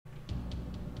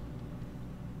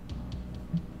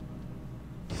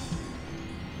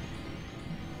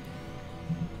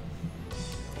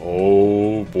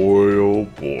Oh boy, oh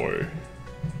boy.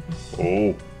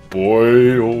 Oh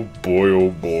boy, oh boy, oh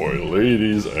boy,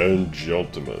 ladies and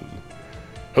gentlemen.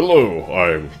 Hello,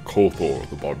 I'm Kothor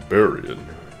the Barbarian,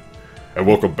 and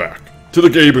welcome back to the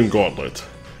Gaben Gauntlet,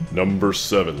 number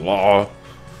 7,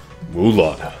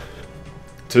 La-Mulana.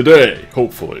 Today,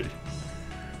 hopefully,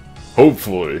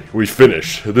 we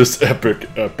finish this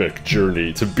epic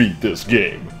journey to beat this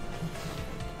game.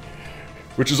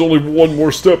 Which is only one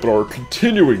more step in our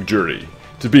continuing journey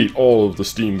to beat all of the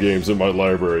Steam games in my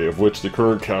library, of which the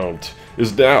current count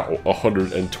is now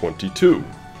 122.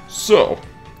 So,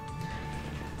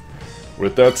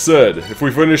 with that said, if we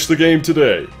finish the game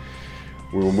today,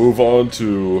 we will move on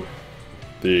to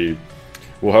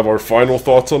we'll have our final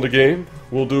thoughts on the game,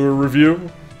 we'll do a review,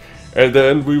 and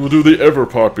then we will do the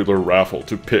ever-popular raffle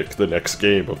to pick the next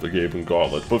game of the Gaben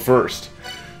Gauntlet. But first,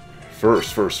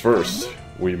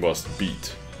 we must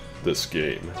beat this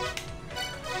game.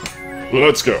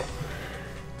 Let's go!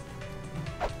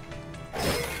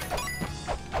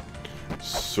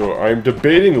 So I'm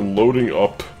debating loading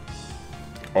up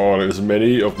on as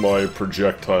many of my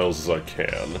projectiles as I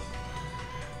can.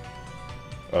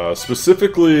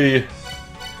 Specifically,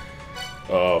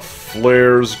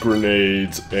 flares,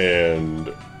 grenades,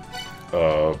 and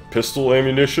pistol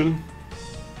ammunition,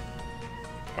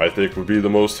 I think would be the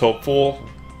most helpful.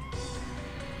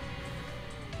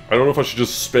 I don't know if I should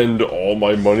just spend all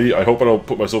my money. I hope I don't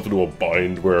put myself into a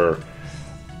bind where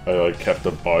I have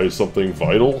to buy something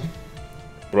vital.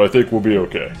 But I think we'll be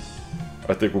okay.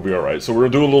 I think we'll be alright. So we're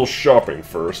gonna do a little shopping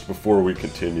first before we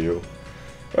continue.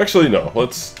 Actually, no. Well,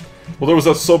 there was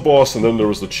that sub-boss and then there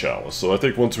was the chalice. So I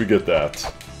think once we get that,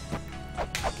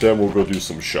 then we'll go do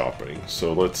some shopping.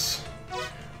 So let's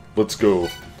go.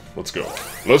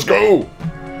 Let's go!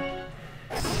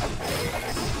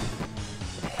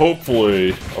 I'm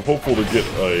hopeful to get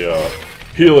a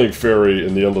healing fairy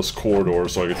in the Endless Corridor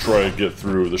so I can try and get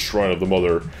through the Shrine of the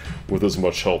Mother with as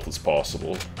much health as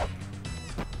possible.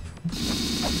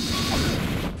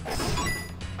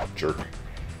 Jerk.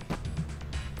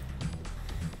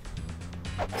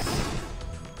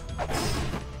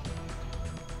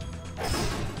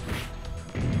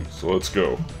 So let's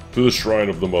go to the Shrine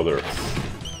of the Mother.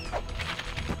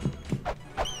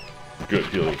 Good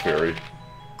healing fairy.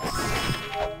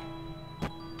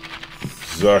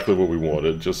 Exactly what we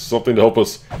wanted. Just something to help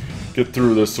us get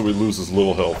through this so we lose as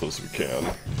little health as we can.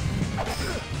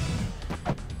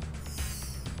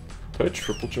 Did I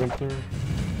triple jump there?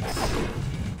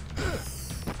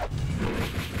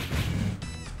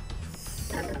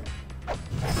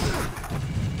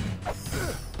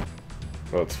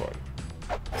 That's fine.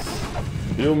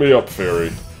 Heal me up,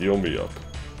 fairy. Heal me up.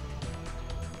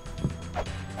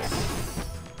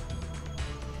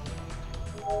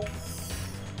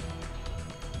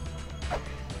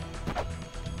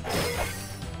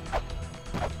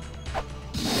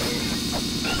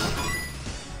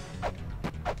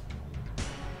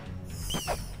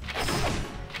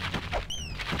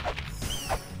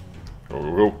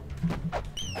 Go.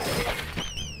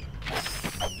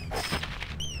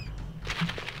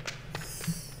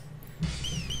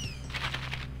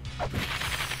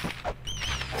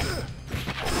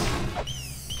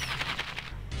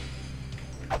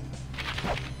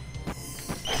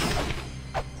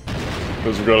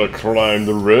 Because we gotta climb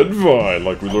the red vine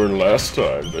like we learned last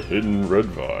time, the hidden red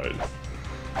vine.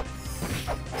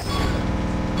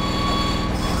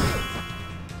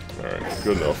 Alright,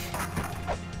 good enough.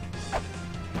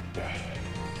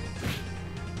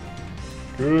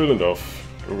 Good enough.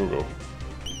 Go.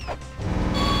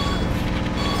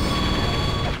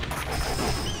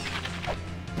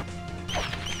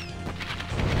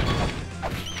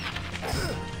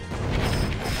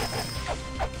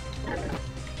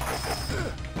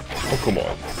 Oh, come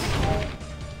on.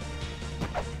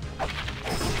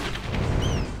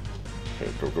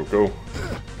 Okay, go.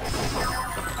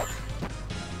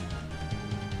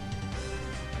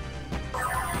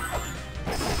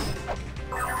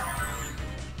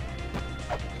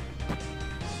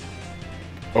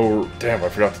 Oh, damn, I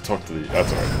forgot to talk to the...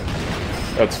 That's alright.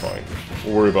 That's fine.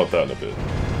 We'll worry about that in a bit.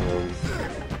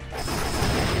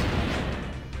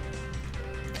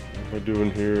 What am I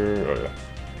doing here? Oh, yeah.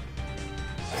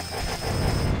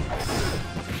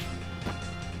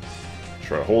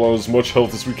 Try to hold on as much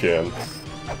health as we can.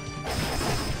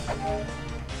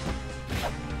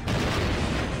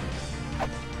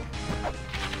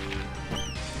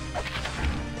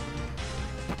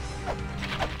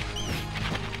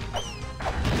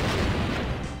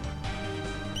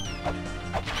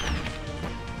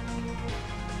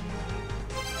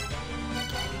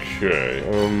 Okay,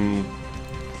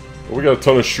 we got a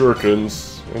ton of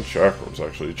shurikens. And chakrams,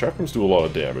 actually. Chakrams do a lot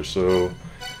of damage, so...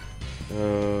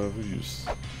 we'll use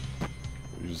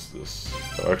this.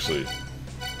 Actually,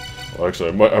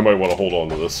 I might want to hold on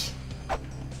to this.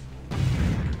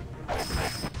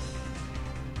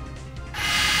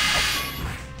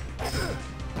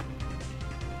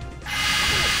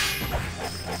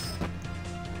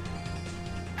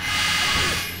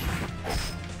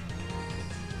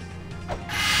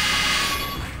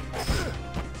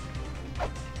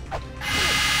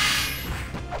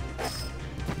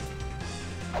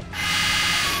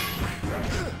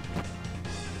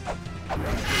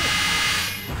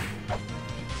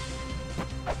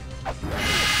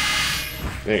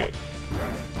 Dang it.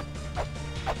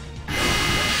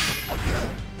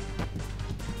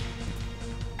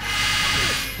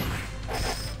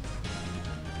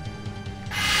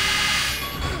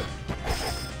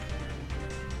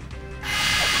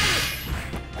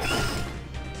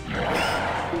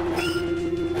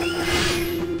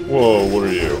 Whoa, what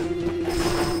are you?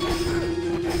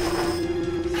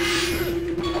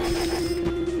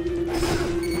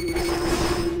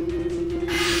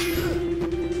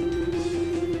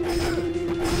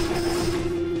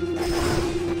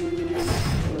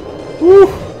 Woo!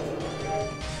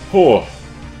 Oh.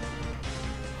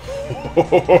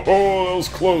 That was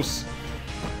close.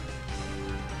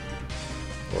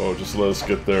 Oh, just let us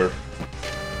get there.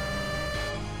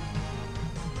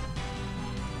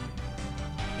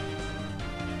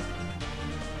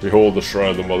 Behold the shrine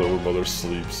of the mother where mother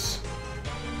sleeps.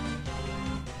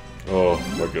 Oh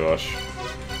my gosh.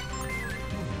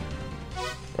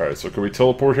 Alright, so can we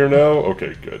teleport here now?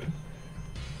 Okay, good.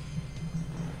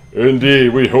 Indeed,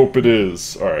 we hope it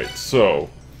is. Alright, so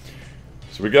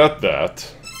we got that.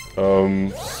 So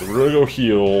we're gonna go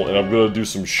heal, and I'm gonna do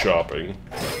some shopping.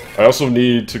 I also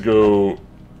need to go...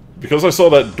 Because I saw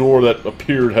that door that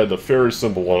appeared had the fairy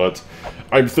symbol on it,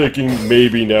 I'm thinking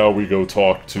maybe now we go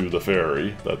talk to the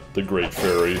fairy. The great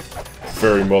fairy.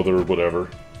 Fairy mother, whatever.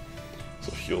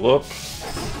 So heal up.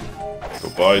 Go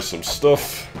buy some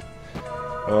stuff.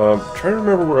 Trying to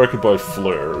remember where I could buy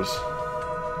flares.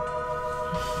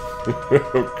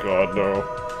 Oh god, no.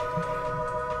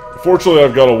 Fortunately,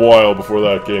 I've got a while before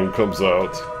that game comes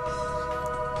out.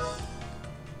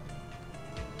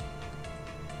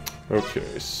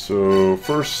 Okay, so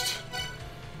first...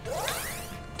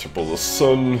 Temple of the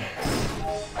Sun.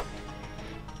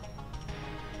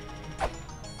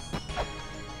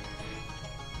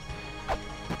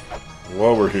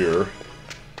 While we're here...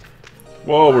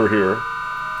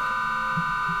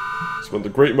 It's when the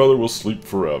Great Mother will sleep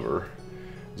forever.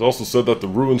 It's also said that the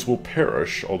ruins will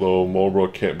perish, although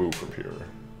Malbrook can't move from here.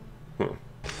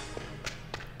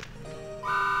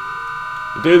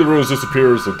 The day the ruins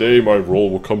disappear is the day my role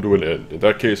will come to an end. In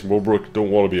that case, Malbrook don't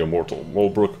want to be immortal.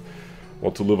 Malbrook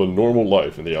want to live a normal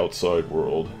life in the outside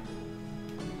world.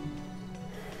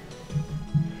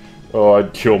 Oh,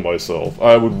 I'd kill myself.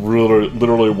 I would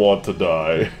literally want to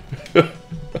die.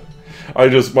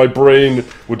 My brain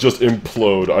would just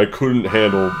implode. I couldn't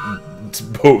handle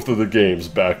both of the games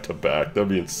back to back. That'd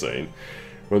be insane.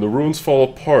 When the ruins fall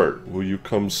apart, will you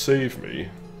come save me?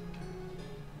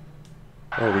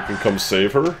 Oh, we can come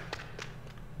save her?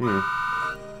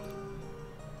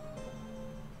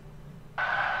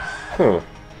 Huh.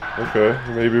 Okay,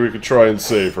 maybe we could try and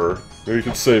save her. Maybe we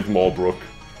could save Malbrook.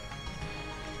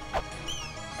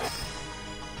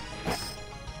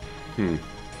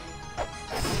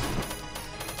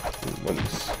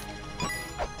 Monies.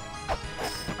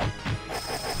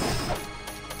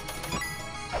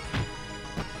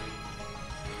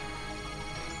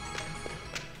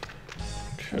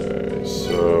 Okay,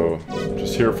 so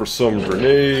just here for some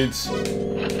grenades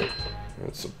and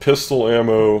some pistol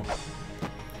ammo,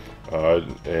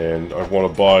 and I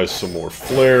want to buy some more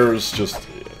flares.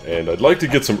 And I'd like to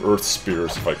get some earth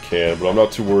spears if I can, but I'm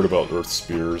not too worried about earth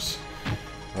spears.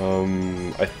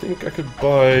 I think I could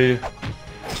buy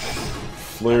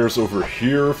flares over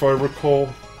here if I recall.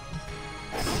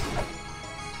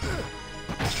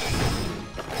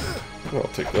 I'll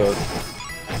take that.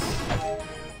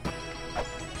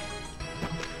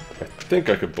 I think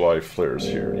I could buy flares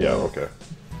here. Yeah, okay.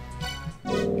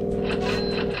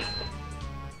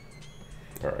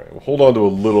 Alright, we'll hold on to a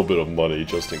little bit of money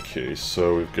just in case.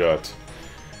 So we've got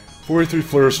 43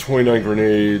 flares, 29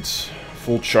 grenades,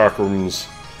 full chakrams,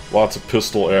 lots of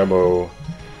pistol ammo.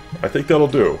 I think that'll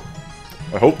do.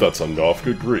 I hope that's enough.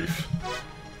 Good grief.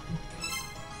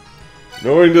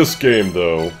 Knowing this game,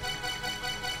 though,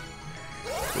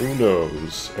 who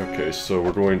knows? Okay, so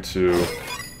we're going to...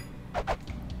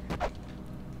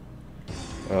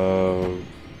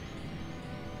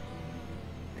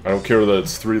 I don't care that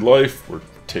it's 3 life. We're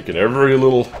taken every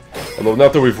little... Although,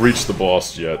 not that we've reached the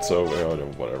boss yet, so, no,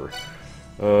 whatever.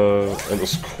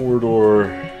 Endless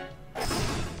corridor...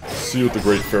 See what the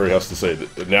Great Fairy has to say.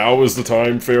 Now is the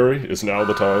time, Fairy? Is now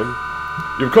the time?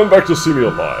 You've come back to see me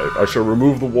alive. I shall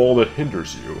remove the wall that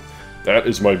hinders you. That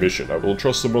is my mission. I will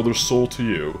entrust the Mother's soul to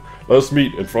you. Let us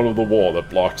meet in front of the wall that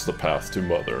blocks the path to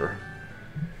Mother.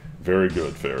 Very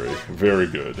good, Fairy. Very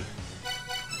good.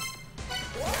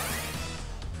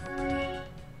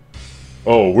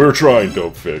 Oh, we're trying,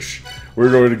 Dopefish. We're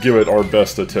going to give it our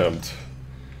best attempt.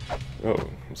 Oh,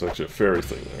 there's actually a fairy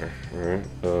thing there.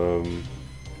 Alright,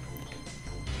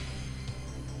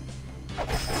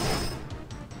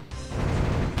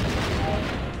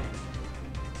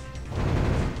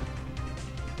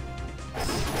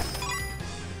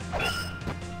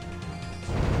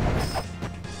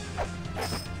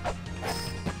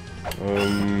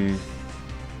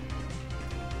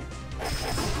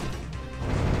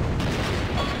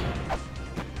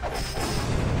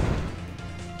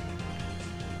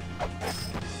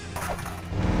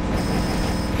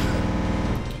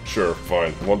 Sure,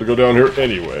 fine. I want to go down here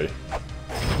anyway.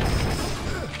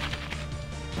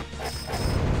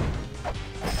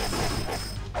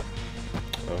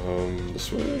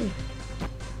 This way?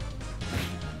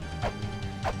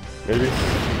 Maybe?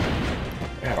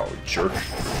 Ow, jerk.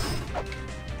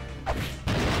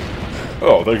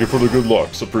 Oh, thank you for the good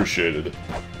looks. Appreciated.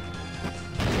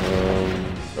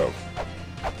 Oh.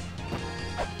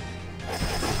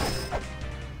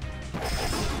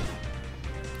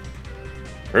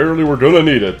 Apparently we're gonna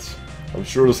need it. I'm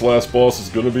sure this last boss is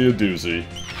gonna be a doozy.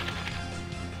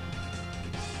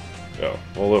 Oh,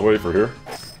 all that way for here?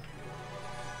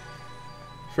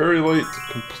 Fairy Light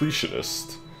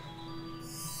Completionist.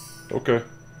 Okay.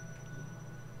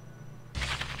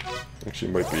 Actually,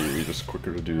 it might be just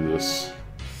quicker to do this.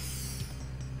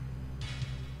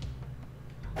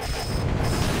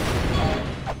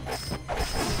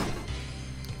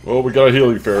 Well, we got a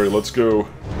healing fairy. Let's go.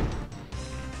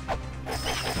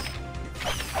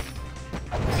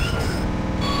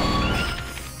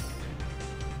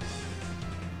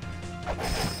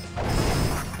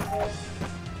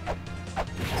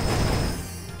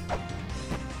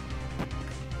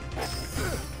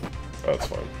 That's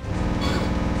fine.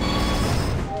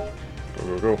 Go,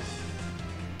 go, go.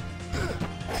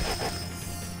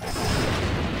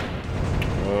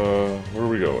 Where are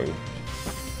we going?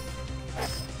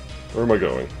 Where am I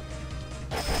going?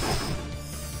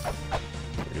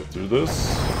 Get through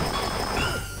this.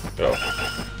 Oh.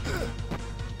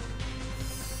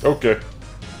 Okay.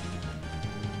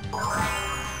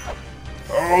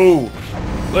 Oh!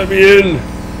 Let me in!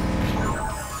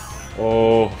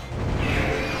 Oh.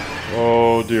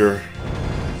 Oh dear.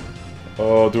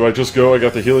 Oh, do I just go? I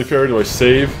got the healing fairy. Do I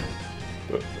save?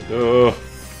 Oh,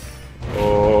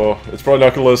 it's probably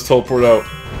not gonna let us teleport out.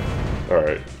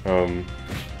 Alright, you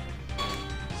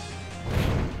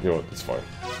know what, it's fine.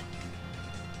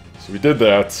 So we did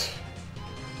that.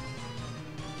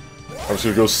 I'm just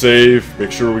gonna go save,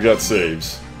 make sure we got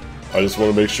saves. I just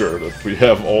want to make sure that we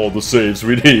have all the saves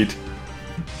we need.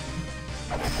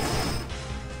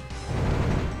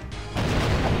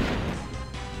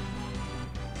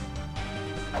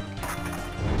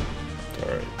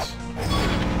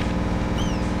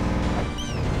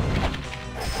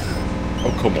 Oh,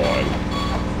 come on.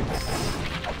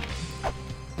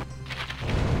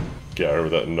 Get out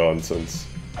of that nonsense.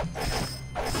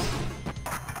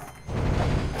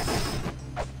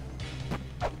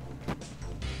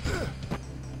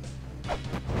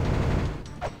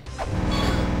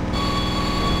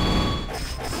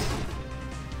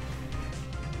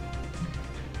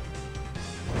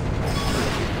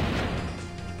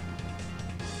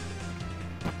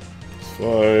 It's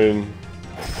fine.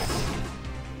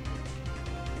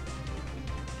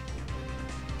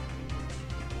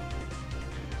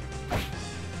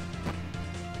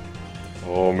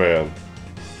 Oh man.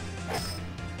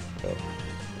 Oh.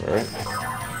 Alright.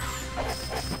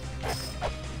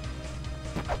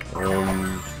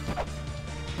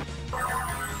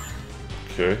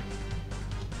 Okay.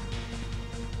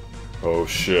 Oh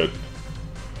shit.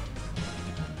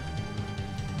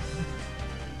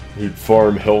 Need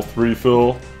farm health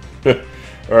refill.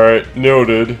 Alright,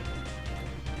 noted.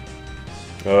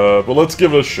 But let's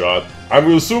give it a shot. I'm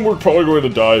gonna assume we're probably going to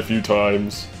die a few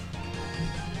times.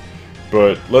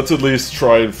 But let's at least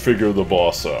try and figure the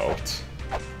boss out.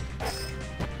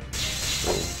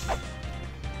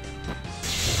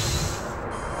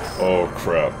 Oh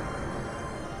crap.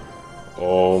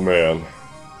 Oh man.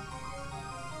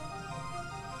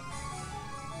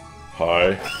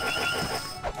 Hi.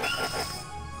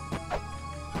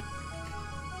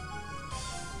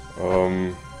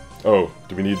 Oh,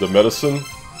 do we need the medicine?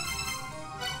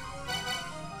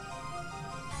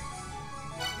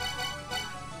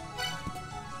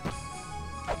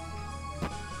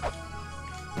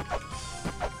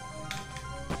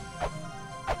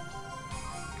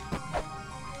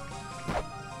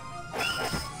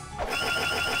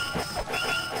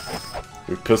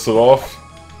 We piss it off?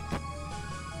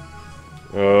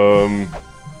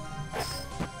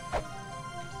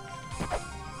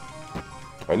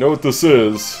 I know what this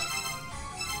is.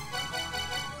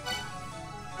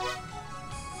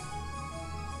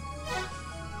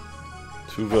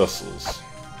 Two vessels.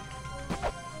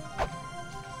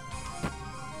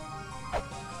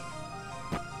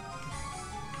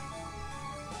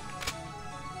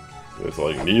 It's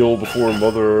like kneel before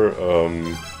mother,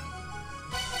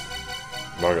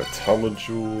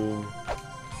 Magatamajul.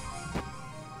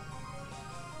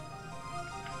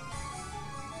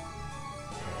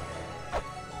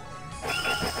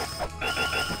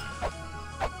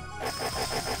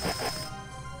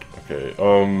 Okay,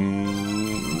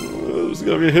 there's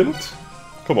gotta be a hint?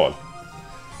 Come on.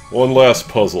 One last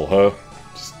puzzle, huh?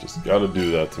 Just gotta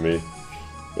do that to me.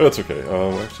 That's okay.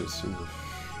 Actually, it seems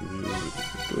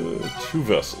two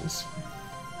vessels.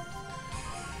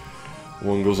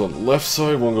 One goes on the left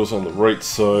side, one goes on the right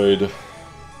side.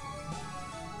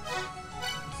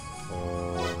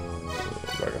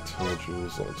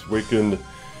 Magatomajules, when it's awakened, a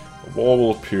wall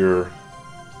will appear.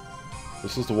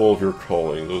 This is the wall of your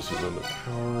calling. Those who know the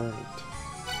power.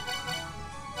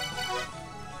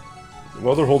 The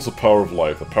mother holds the power of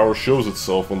life. The power shows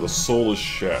itself when the soul is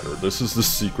shattered. This is the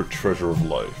secret treasure of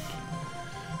life.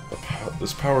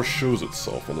 This power shows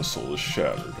itself when the soul is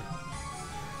shattered.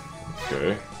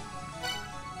 Okay.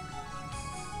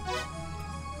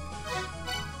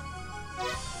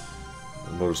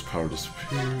 The mother's power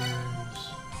disappears.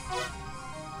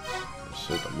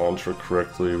 Recite the mantra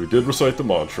correctly. We did recite the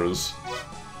mantras.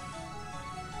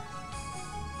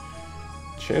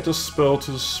 Chant a spell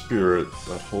to the spirit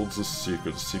that holds the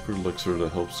secret elixir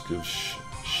that helps give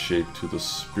shape to the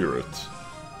spirit.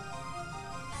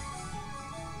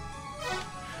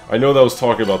 I know that was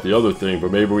talking about the other thing,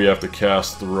 but maybe we have to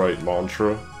cast the right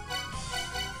mantra.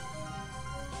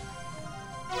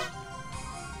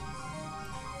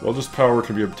 Well, this power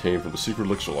can be obtained from the secret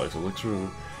elixir life. The elixir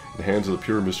in the hands of the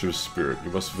pure mistress spirit.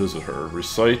 You must visit her.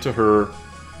 Recite to her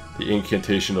the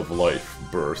incantation of life,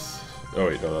 birth. Oh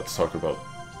wait, no, that's talking about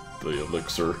the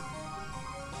elixir.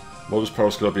 Mother's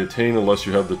powers cannot be attained unless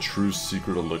you have the true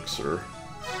secret elixir.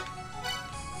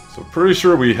 So pretty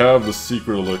sure we have the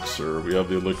secret elixir. We have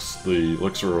the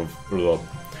elixir of, or the,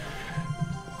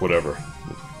 whatever,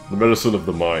 the medicine of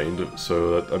the mind.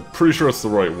 So that, I'm pretty sure that's the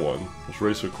right one. Let's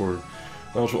raise the cord.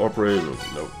 Now she'll operate.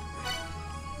 Nope.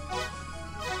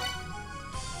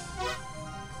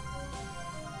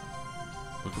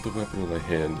 Look at the weapon in my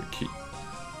hand. The key.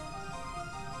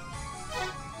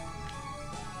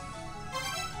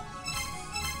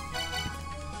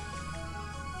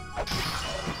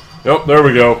 Yep, there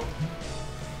we go.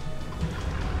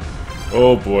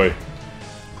 Oh boy.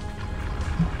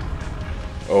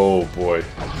 Oh boy.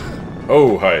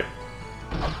 Oh, hi.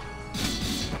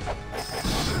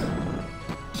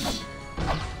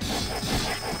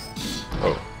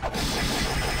 Oh.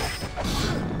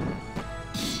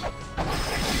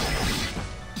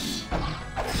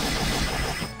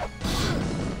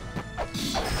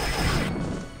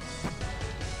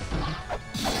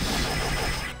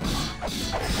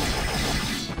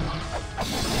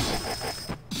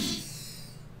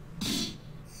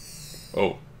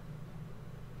 Oh.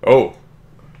 Oh!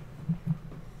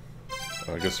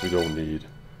 I guess we don't need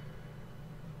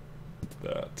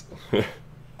that.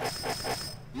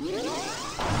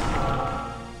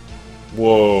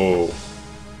 Whoa.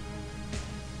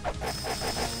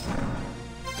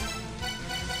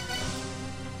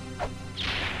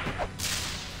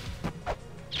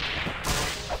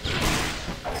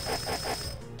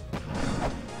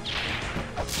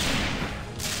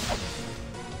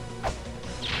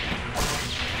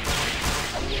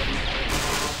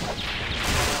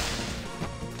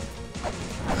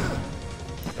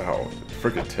 Ow,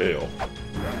 frickin' tail.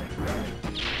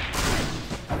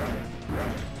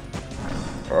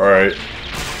 Alright.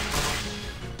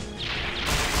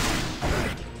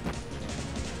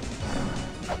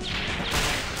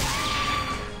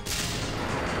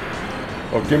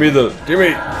 Oh, gimme,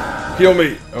 heal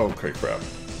me! Oh, okay, crap.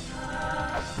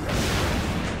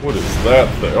 What is that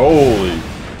thing? Holy...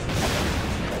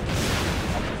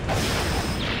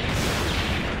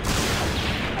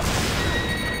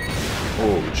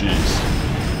 Oh, jeez.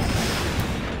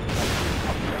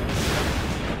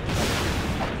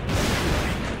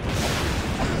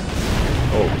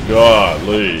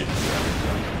 Godly.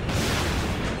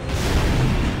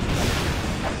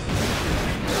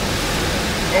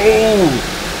 Oh!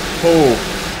 Oh!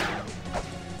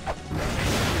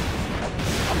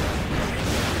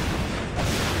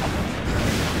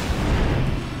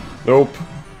 Nope.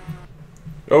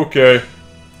 Okay.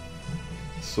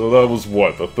 So that was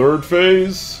what? The third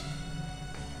phase?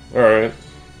 Alright.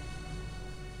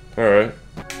 Alright.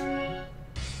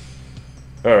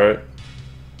 Alright.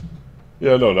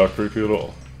 Yeah, no, not creepy at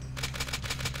all.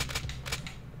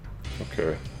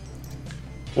 Okay.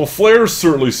 Well, flares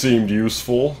certainly seemed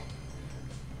useful.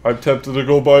 I'm tempted to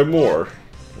go buy more.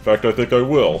 In fact, I think I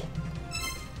will.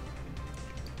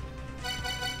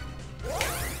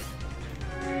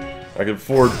 I can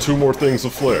afford 2 more things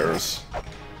of flares.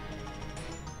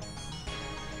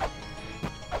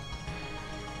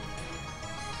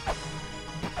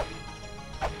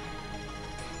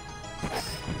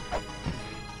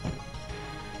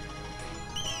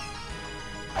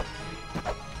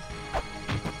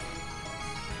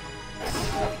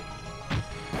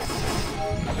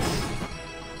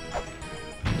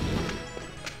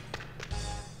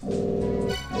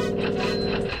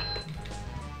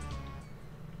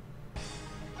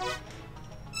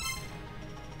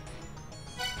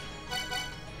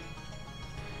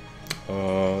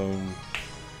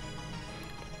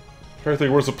 Trying to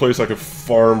think, where's the place I could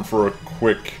farm for a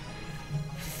quick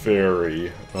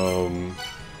ferry?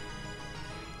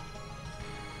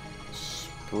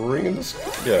 Spring in this?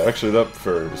 Yeah, actually that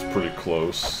ferry was pretty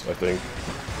close, I think.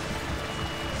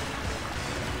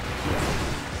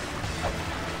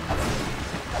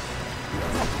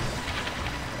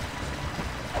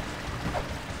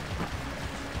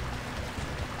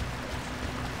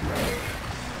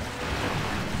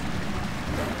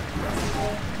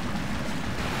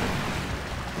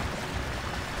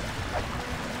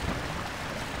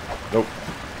 Nope.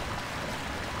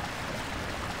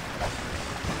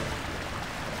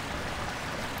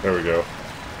 There we go.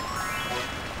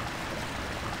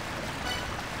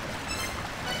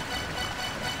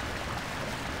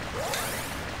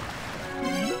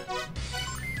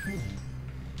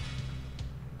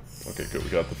 Okay, good, we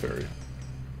got the ferry.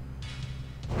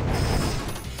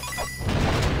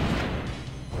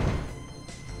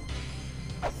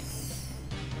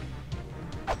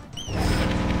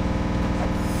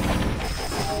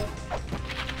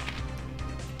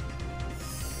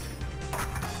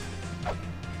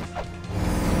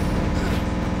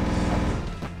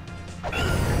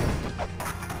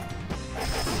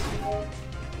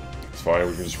 Fine,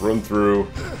 we can just run through.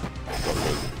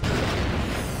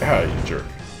 Ah, you jerk.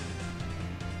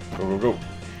 Go, go, go.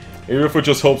 Even if it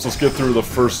just helps us get through the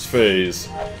first phase,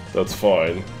 that's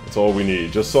fine. That's all we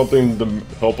need. Just something to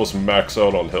help us max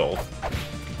out on health.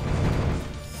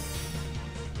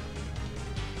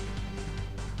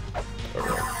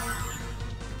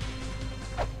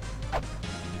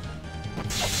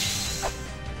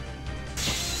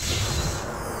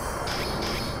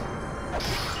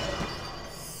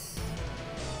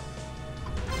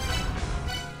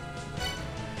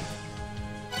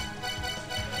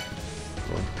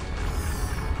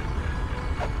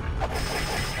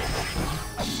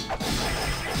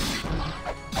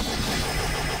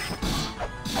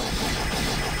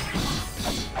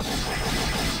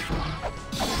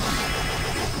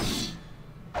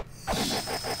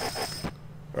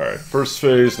 Alright, first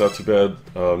phase, not too bad.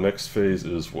 Next phase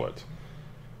is what?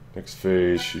 Next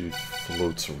phase, she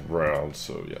floats around,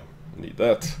 so yeah, need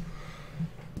that.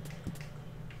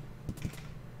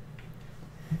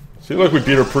 Seemed like we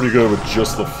beat her pretty good with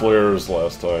just the flares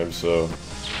last time, so...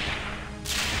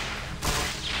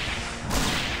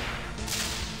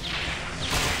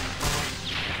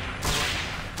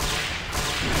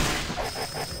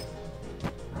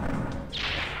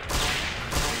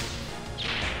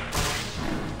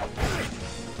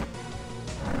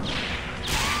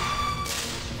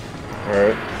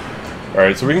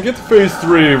 Alright, so we can get to phase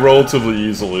 3 relatively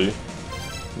easily.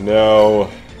 Now...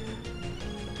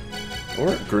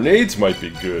 or grenades might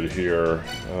be good here.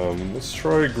 Let's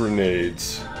try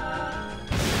grenades.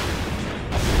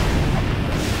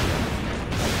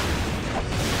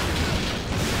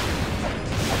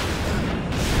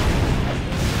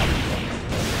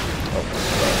 Oh,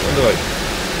 when did I...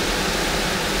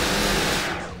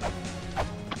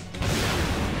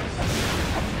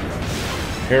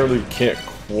 apparently we can't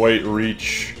quite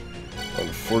reach.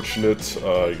 Unfortunate.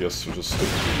 I guess we'll just stick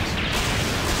with these.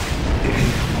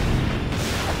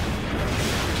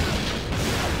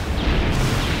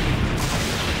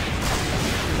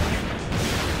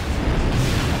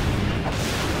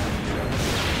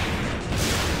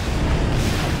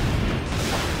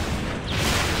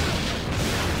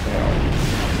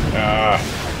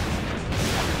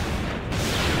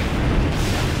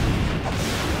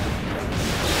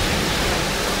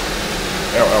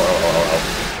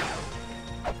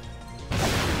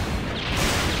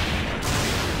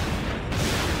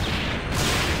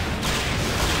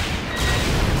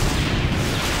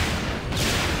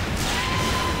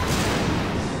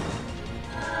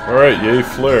 Alright, yay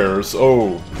flares.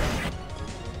 Oh.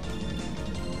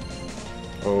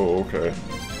 Oh, okay.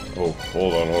 Oh,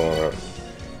 hold on.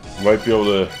 Might be able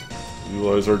to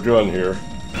utilize our gun here.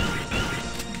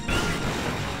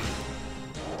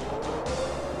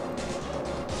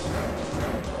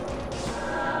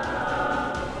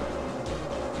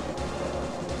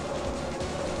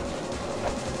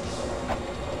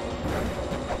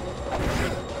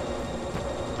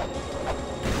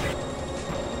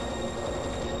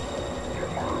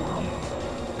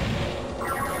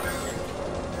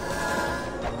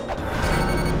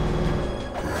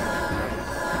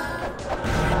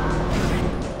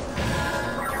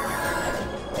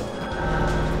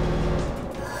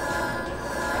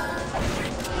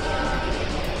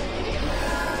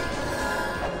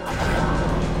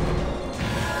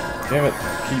 Damn it,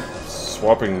 I keep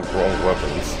swapping wrong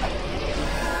weapons.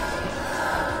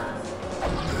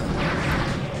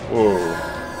 Whoa.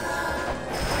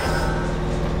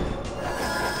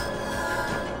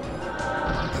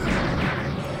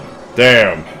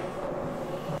 Damn.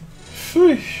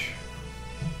 Sheesh.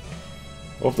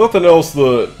 Well, if nothing else,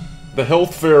 the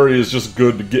health fairy is just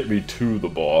good to get me to the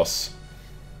boss.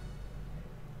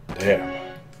 Damn.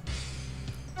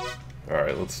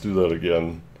 Alright, let's do that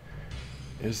again.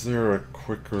 Is there a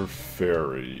quicker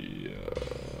ferry?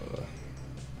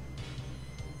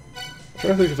 I'm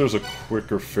trying to think if there's a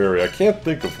quicker ferry. I can't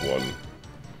think of one.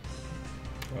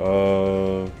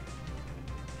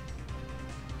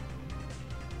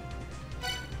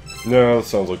 No, that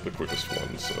sounds like the quickest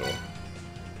one, so...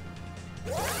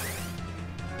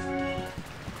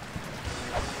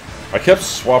 I kept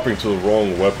swapping to the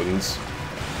wrong weapons.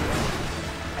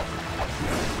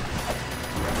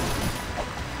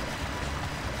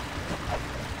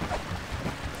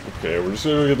 Okay, we're just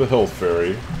gonna get the health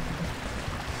fairy.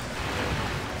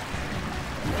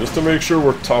 Just to make sure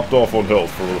we're topped off on health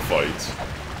for the fight.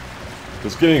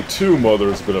 Because getting two Mother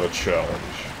is a bit of a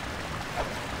challenge.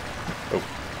 Oh.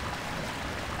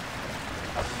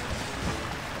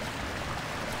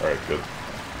 Alright, good.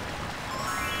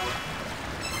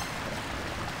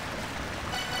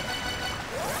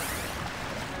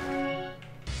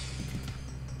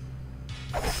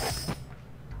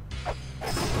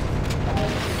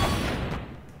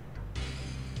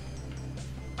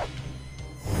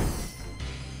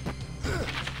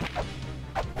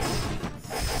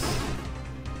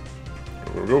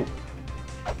 There we go.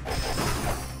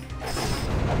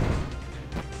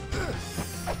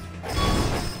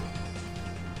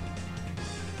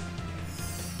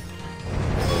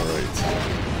 Alright.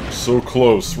 We're so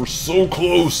close. We're so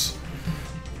close!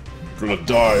 We're gonna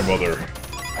die, Mother.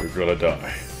 We're gonna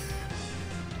die.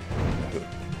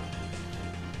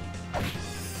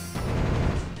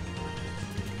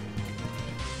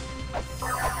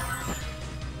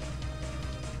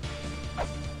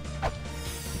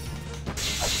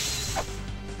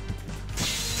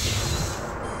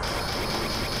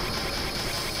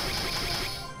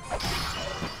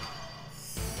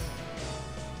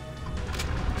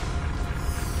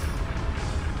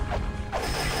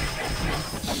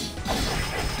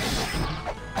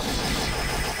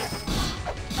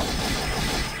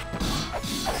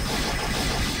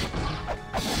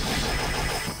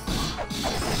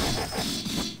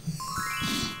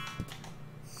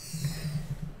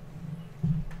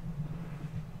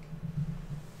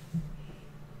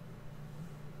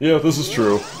 Yeah, this is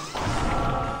true.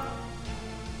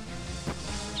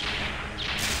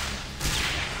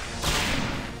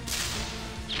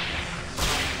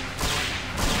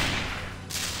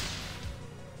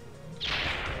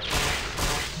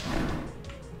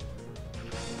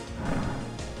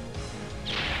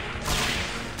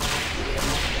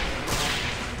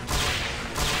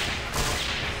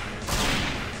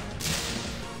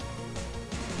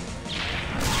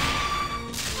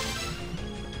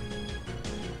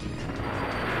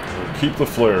 Keep the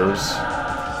flares.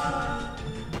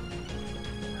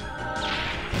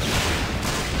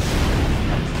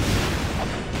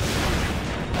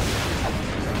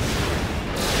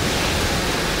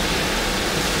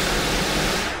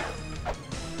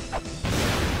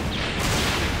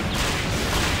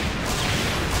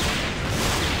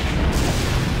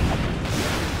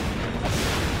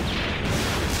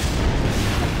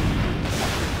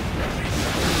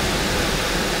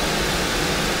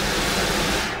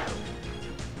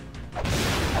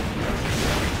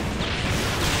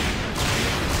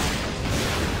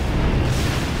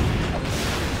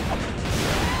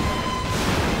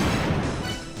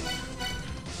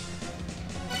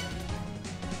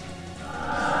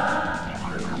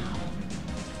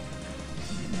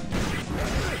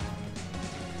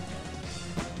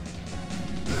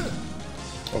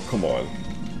 come on.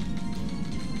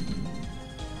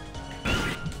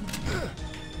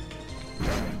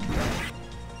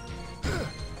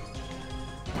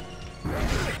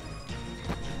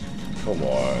 Come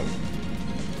on.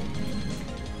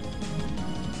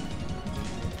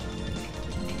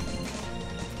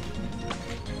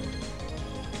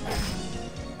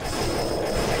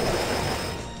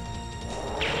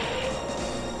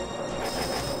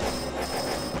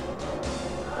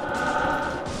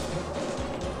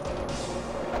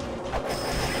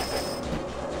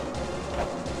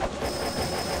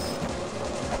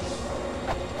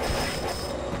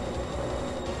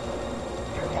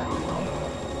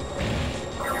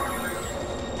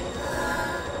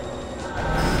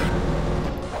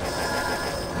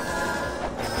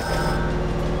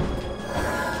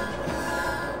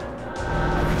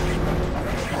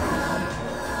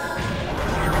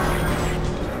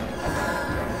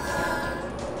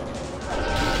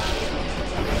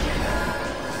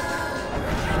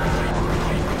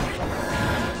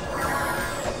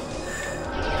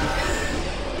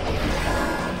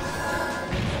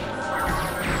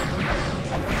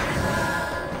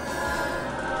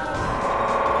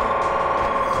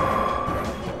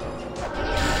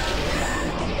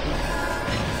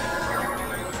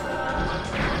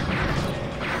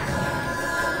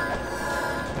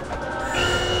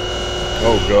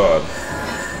 Oh god.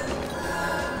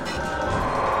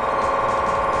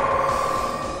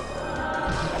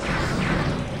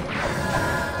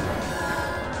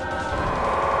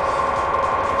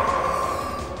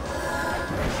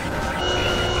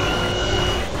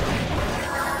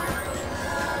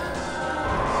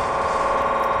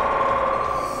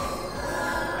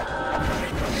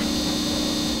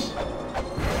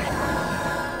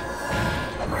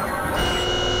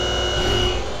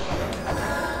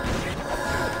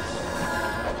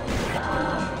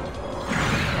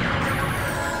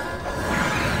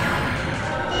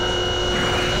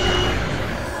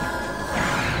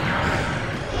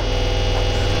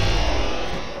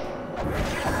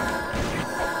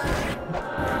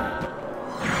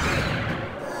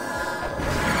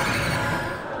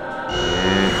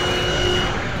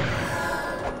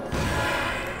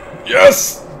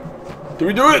 Yes! Did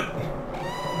we do it?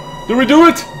 Did we do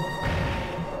it?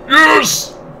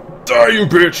 Yes! Die, you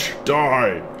bitch!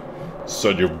 Die!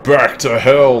 Send you back to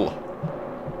hell!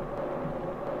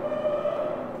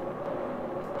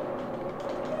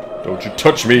 Don't you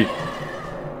touch me!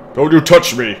 Don't you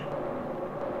touch me!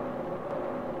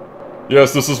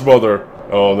 Yes, this is Mother.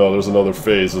 Oh no, there's another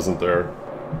phase, isn't there?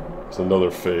 There's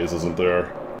another phase, isn't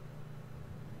there?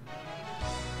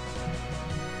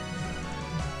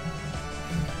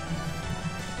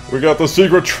 We got the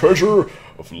secret treasure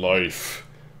of life.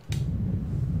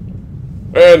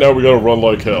 And now we gotta run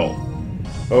like hell.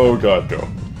 Oh god, no.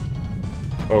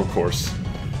 Oh, of course.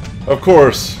 Of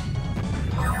course!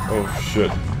 Oh shit.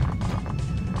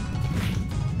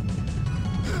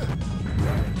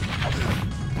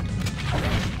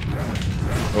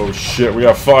 Oh shit, we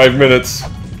got 5 minutes.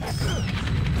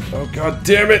 Oh god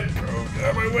damn it! Oh, get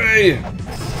out of my way!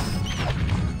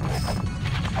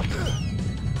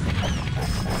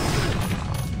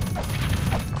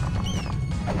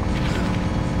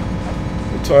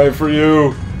 No time for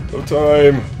you! No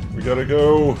time! We gotta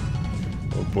go!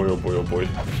 Oh boy, oh boy, oh boy.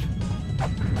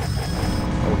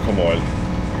 Oh, come on.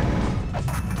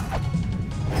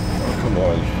 Oh, come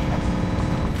on.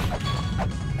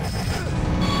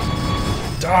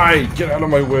 Die! Get out of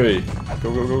my way!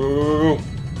 Go, go, go, go, go, go, go!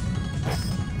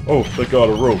 Oh, thank god,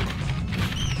 a rope.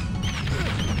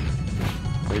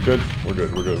 Are we good? We're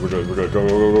good, we're good, we're good, we're good. Go,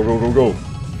 go, go, go, go, go, go!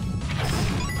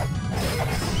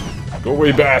 Go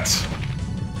away, bats!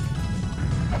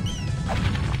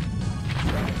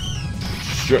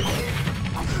 Shit.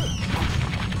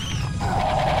 I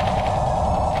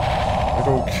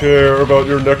don't care about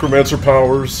your necromancer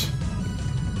powers.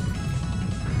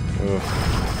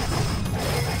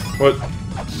 What?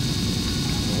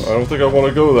 I don't think I want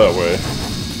to go that way.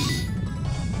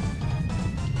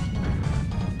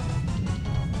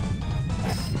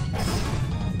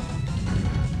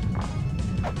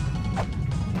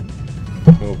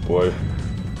 Oh boy.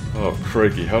 Oh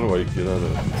crikey, how do I get out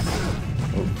of...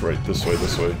 Oh right, this way,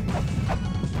 this way.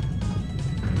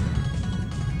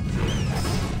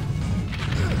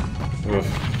 Ugh,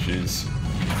 jeez.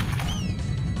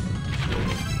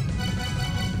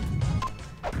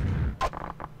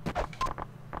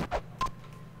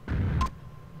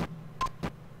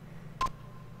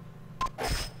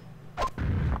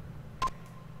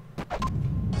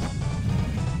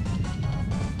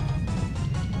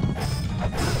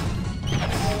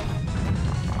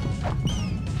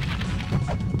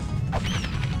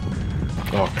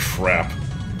 Oh, crap.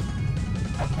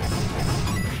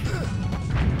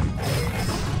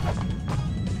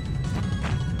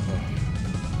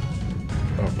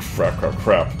 Oh, crap, crap,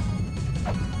 crap.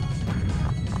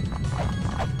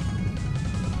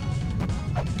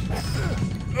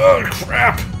 Oh,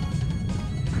 crap!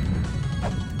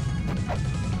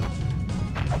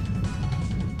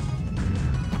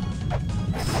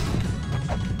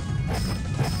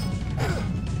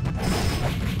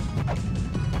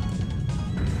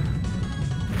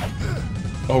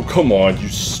 Oh, come on, you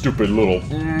stupid little...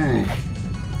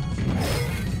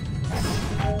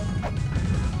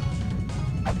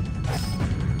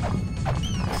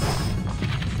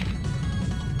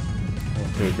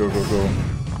 Okay, go, go, go.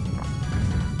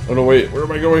 Oh no, wait, where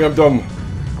am I going? I'm dumb.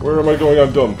 Where am I going?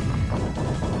 I'm dumb.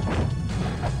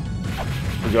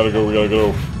 We gotta go, we gotta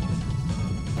go.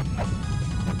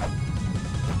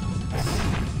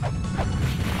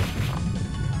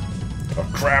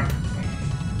 Oh, crap.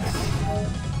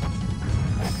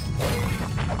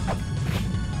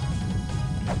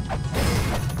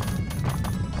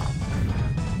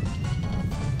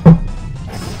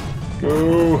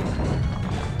 Go.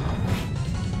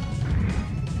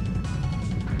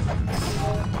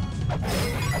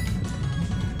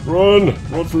 Run!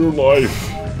 Run for your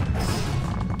life.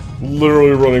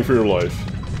 Literally running for your life.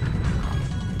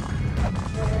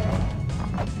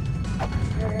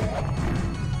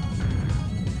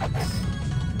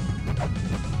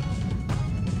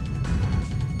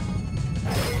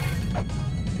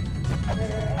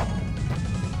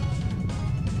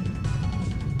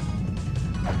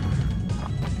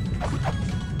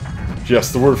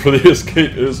 Yes, the word for the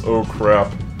escape is oh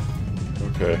crap.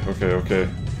 Okay, okay, okay.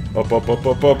 Up, up, up,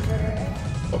 up, up.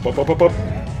 Up, up, up, up, up.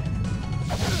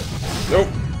 Nope.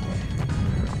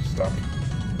 Stop.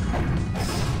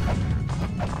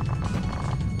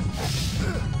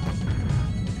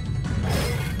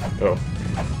 Oh.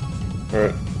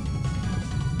 Alright.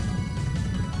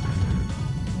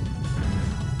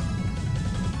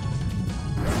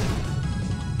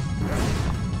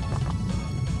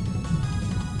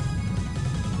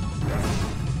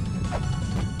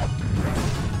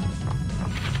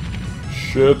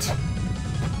 Shit.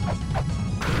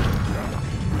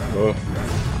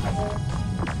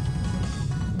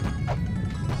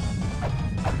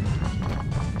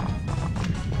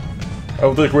 I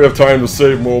don't think we have time to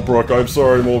save Mulbrook. I'm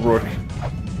sorry, Mulbrook.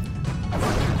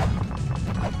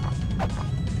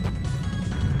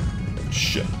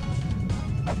 Shit.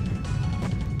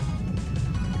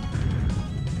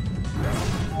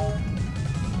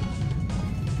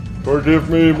 Forgive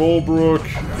me, Mulbrook.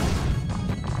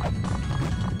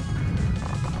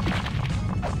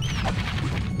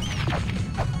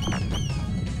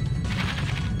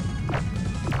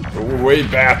 Go away,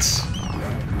 bats.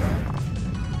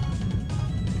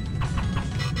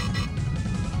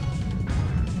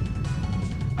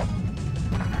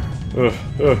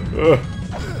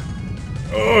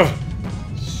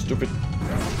 Stupid.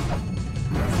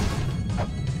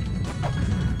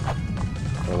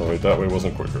 Oh no, wait, that way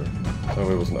wasn't quicker. That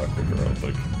way was not quicker, I don't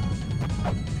think.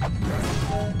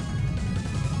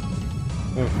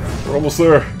 We're almost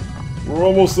there. We're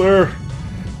almost there.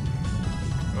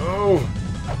 Oh.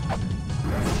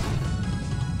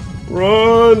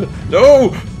 Run!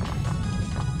 No!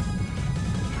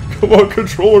 Come on,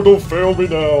 controller, don't fail me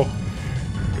now.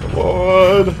 Come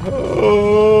on!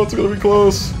 Oh, it's gonna be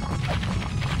close.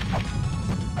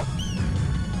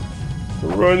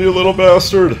 Run, you little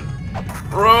bastard!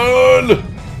 Run!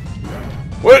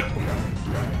 What?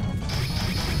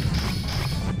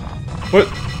 What?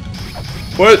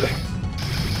 What?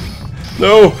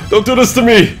 No! Don't do this to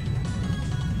me!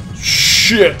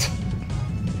 Shit!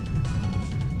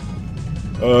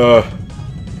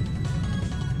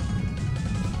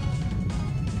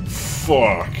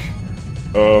 Fuck.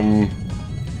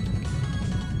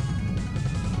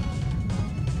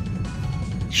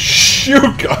 You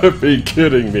gotta be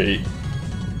kidding me.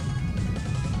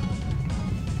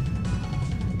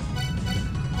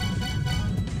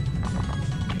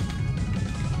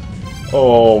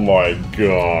 Oh my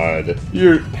god.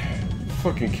 You're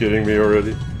fucking kidding me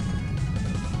already?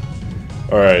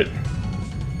 Alright.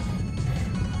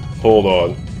 Hold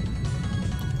on.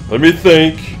 Let me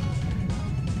think.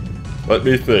 Let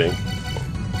me think.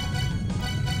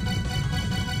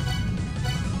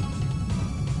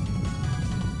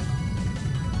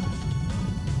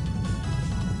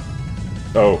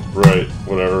 Oh, right.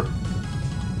 Whatever.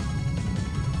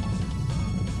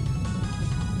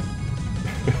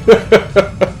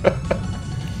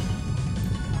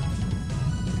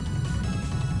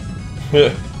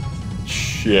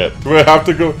 Shit. Do I have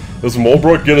to go? Does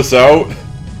Mulbrook get us out?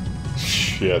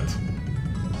 shit.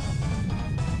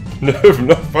 No, I'm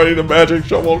not fighting the magic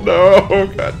shovel. No,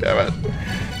 god damn it.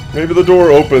 Maybe the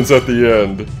door opens at the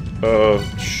end.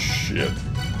 Shit.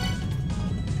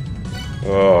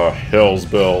 Oh, hell's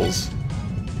bells.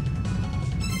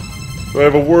 Do I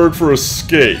have a word for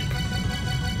escape?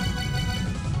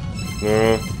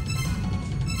 Yo,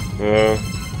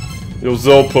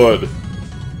 Zelpud.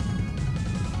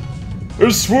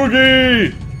 There's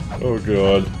Swoogie! Oh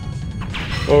god.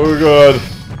 Oh god.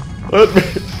 Let me...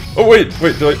 Oh wait,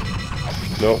 did I...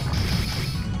 No.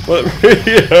 Let me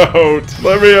out!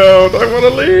 Let me out! I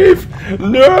wanna leave!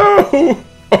 No!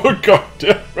 Oh god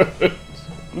damn it!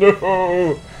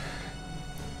 No!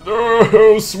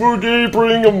 No! Swoogie,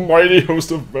 bring a mighty host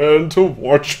of men to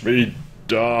watch me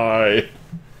die!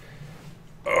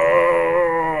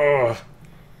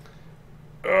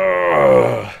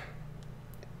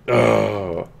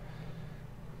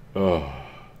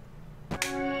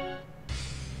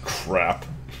 Crap.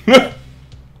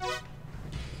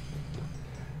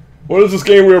 What is this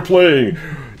game we are playing?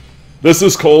 This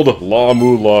is called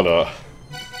La-Mulana.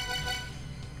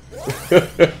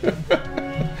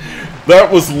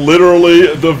 That was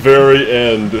literally the very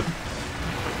end.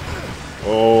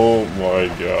 Oh my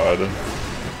god.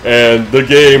 And the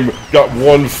game got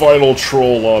one final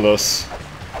troll on us.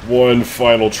 One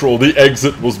final troll. The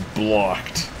exit was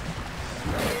blocked.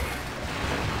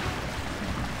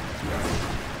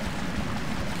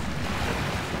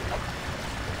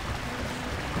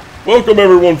 Welcome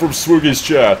everyone from Swoogie's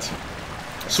chat.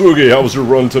 Swoogie, how was your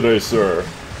run today, sir?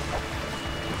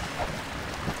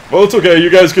 Well, it's okay,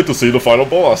 you guys get to see the final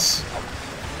boss.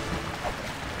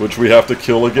 Which we have to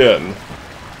kill again.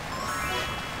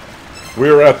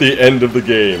 We're at the end of the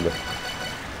game.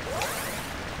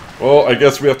 Well, I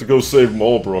guess we have to go save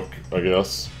Malbrook, I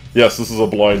guess. Yes, this is a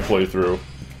blind playthrough.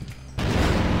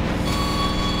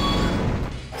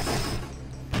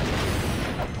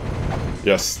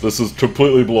 Yes, this is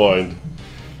completely blind.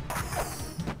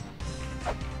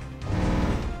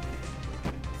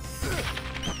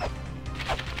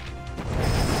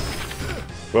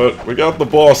 But we got the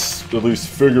boss at least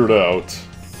figured out.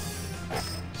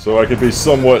 So I can be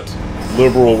somewhat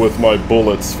liberal with my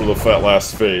bullets for the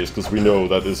last phase, because we know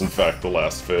that is in fact the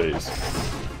last phase.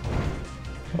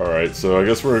 Alright, so I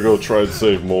guess we're gonna go try and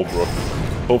save Mulbrook.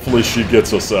 Hopefully she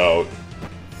gets us out.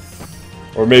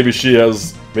 Or maybe she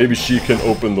can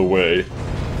open the way.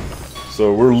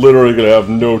 So we're literally gonna have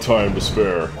no time to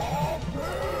spare.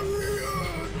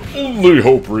 Only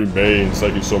hope remains.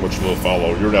 Thank you so much for the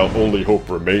follow. You're now Only Hope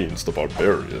Remains, the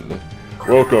Barbarian.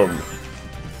 Welcome.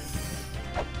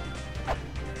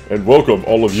 And welcome,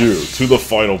 all of you, to the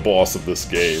final boss of this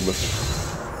game.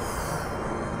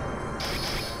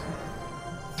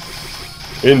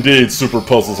 Indeed, super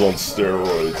puzzles on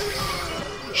steroids.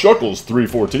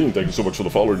 Chuckles314, thank you so much for the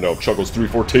follow. Now,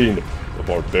 Chuckles314, the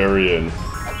Barbarian.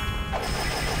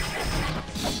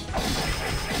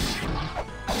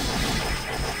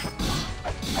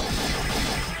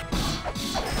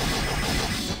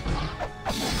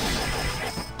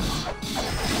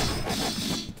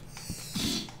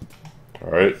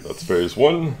 Alright, that's phase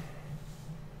one.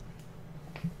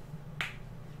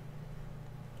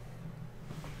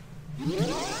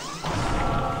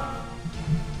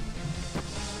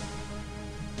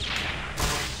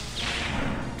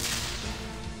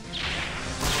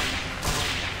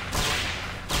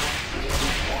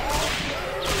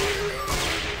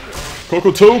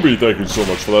 Kokotobi, thank you so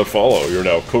much for that follow. You're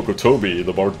now Kokotobi,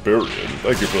 the Barbarian.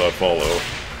 Thank you for that follow.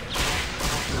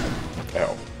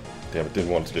 Ow. Damn it, didn't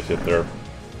want to get hit there.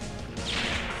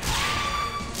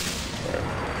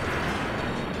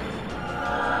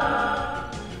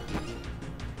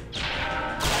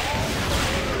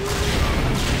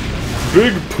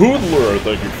 Big Poodler,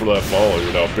 thank you for that follow.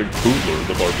 You're now Big Poodler,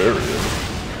 the Barbarian.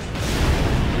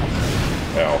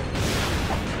 Ow.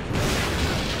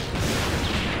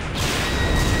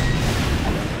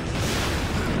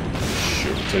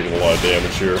 Shit, we're taking a lot of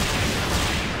damage here.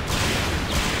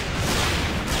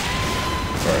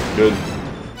 Alright, good.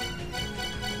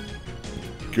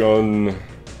 Gun.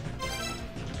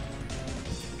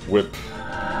 Whip.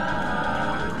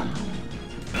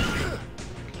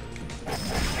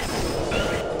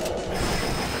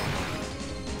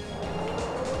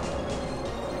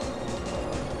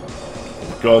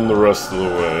 Gun the rest of the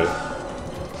way.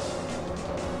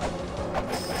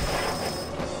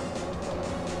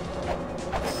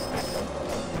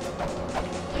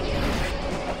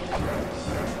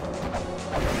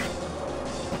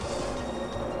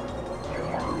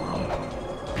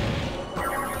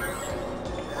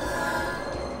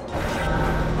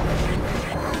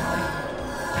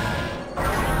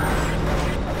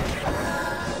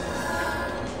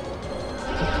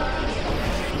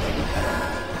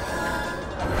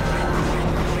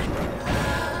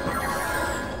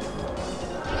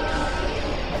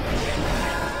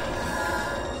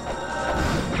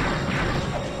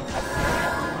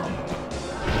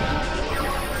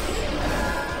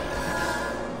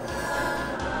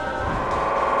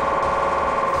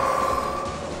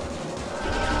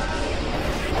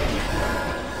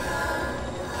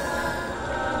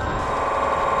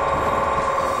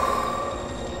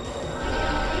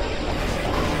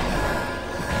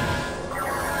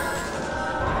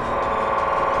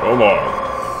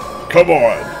 come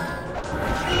on!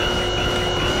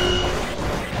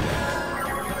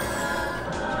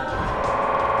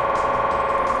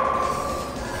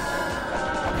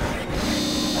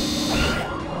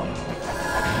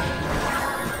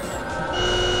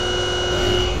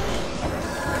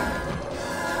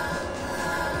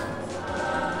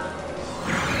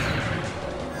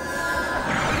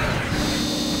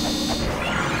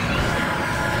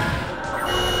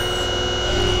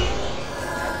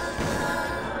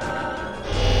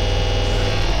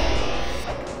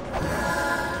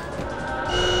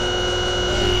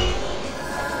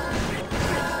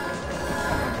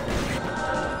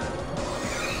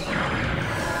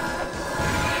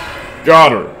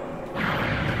 Got her!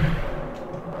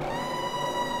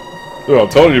 Dude, I'm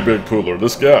telling you, Big Pooler,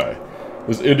 this guy.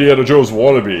 This Indiana Jones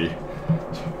wannabe.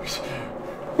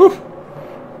 Whew.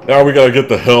 Now we gotta get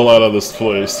the hell out of this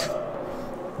place.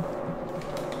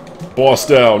 Boss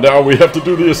down. Now we have to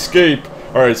do the escape.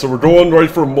 Alright, so we're going right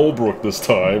for Mulbrook this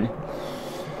time.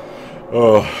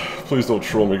 Please don't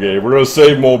troll me, game. We're gonna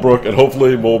save Mulbrook, and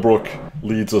hopefully Mulbrook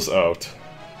leads us out.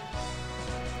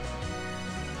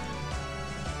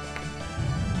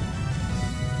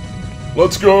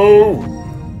 Let's go!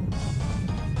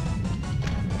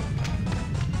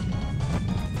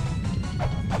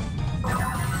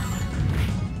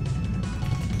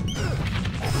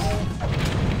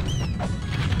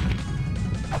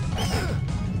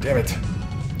 Damn it.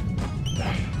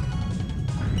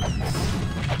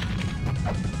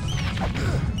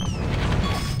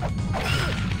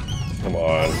 Come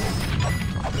on.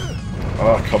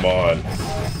 Ah, come on.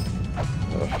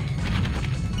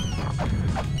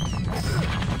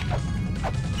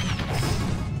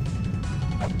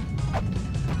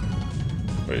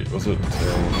 Wait, was it?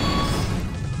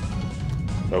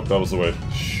 Nope, that was the way.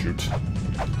 Shoot.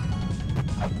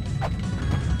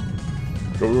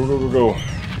 Go, go, go, go, go.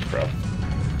 Crap.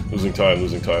 Losing time,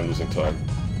 losing time, losing time.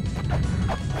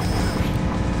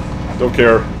 Don't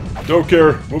care. Don't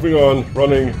care. Moving on.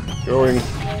 Running. Going.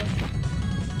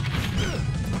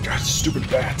 God, stupid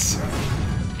bats.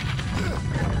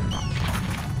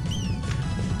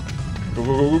 Go,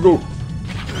 go, go, go, go.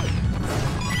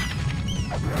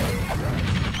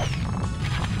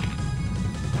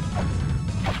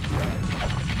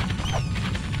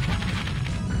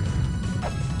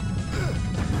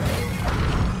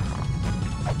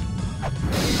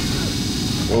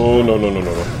 Oh, no, no, no,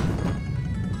 no, no.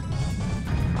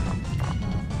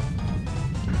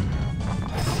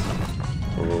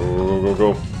 Go, go, go, go,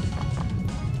 go.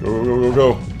 Go, go, go, go.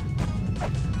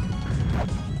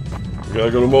 We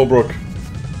gotta go to Mulbrook.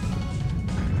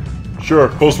 Sure,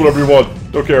 post whatever you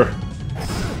want. Don't care.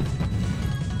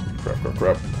 Crap, crap,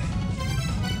 crap.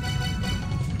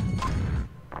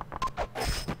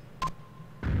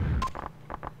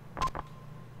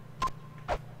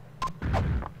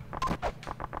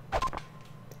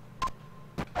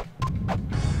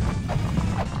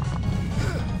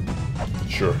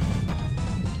 Sure.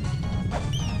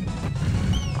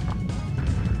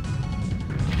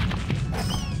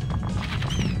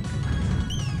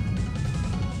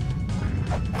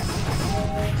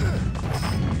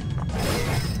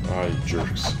 Ah, you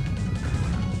jerks.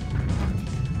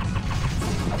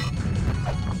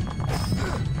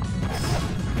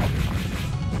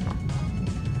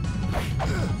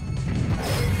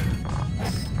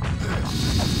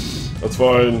 That's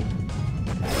fine.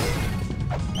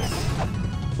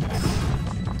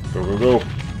 Go, go, go.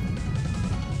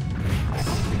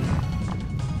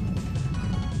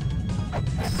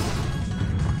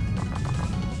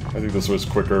 I think this was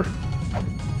quicker.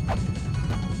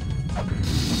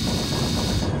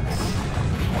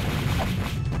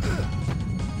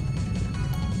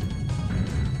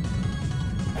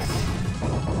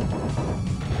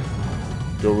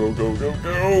 Go, go, go, go,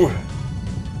 go!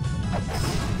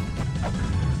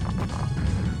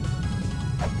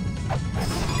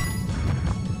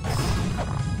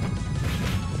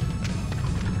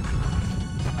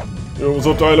 Yo, what's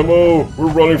up, Dynamo?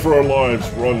 We're running for our lives.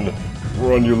 Run.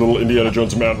 Run, you little Indiana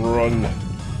Jones man, run.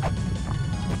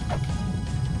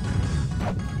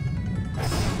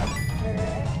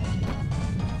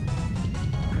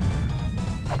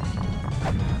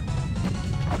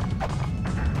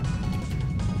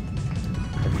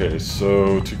 Okay,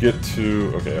 so to get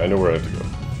to... Okay, I know where I have to go.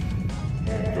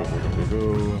 Go, go, go, go,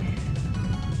 go.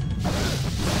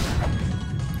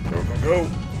 Go, go, go.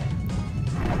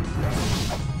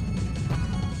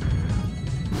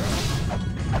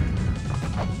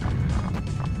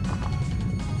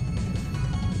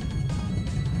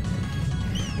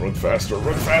 Run faster,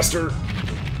 run faster!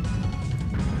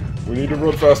 We need to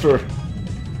run faster!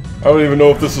 I don't even know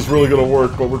if this is really gonna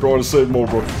work, but we're going to save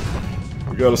Mulbrook.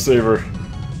 We gotta save her.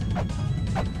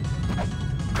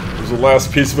 It was the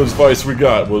last piece of advice we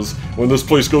got, was when this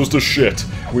place goes to shit,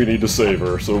 we need to save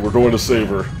her. So we're going to save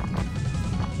her.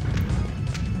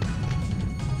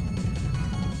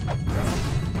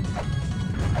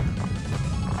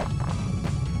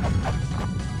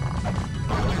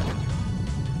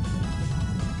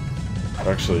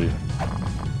 Actually,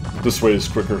 this way is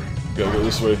quicker. Gotta go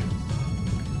this way.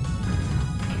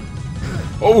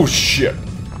 Oh shit!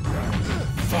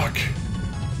 Fuck!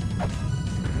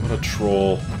 What a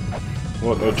troll.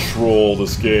 What a troll,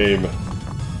 this game.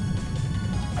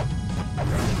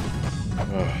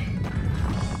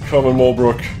 Coming,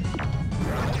 Mulbrook.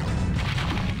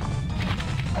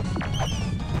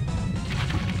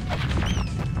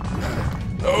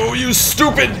 Oh, you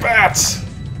stupid bats!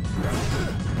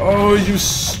 Oh, you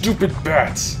stupid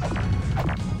bats!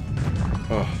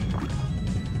 Oh,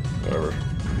 whatever.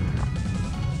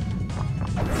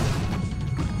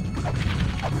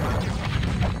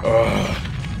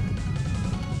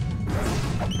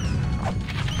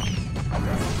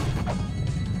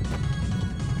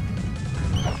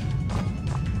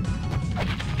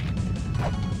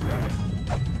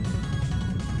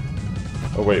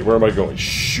 Oh wait, where am I going?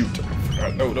 Shoot! I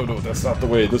forgot. No, no, no, that's not the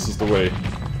way. This is the way.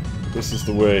 This is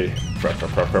the way. Crap,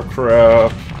 crap, crap, crap,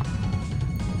 crap.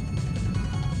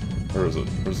 Where is it?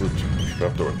 Where's the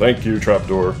trapdoor? Thank you,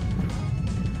 trapdoor.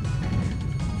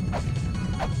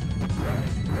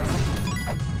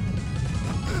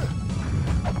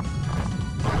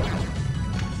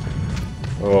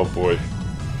 Oh boy.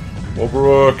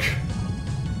 Mulbrook!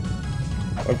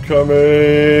 I'm coming!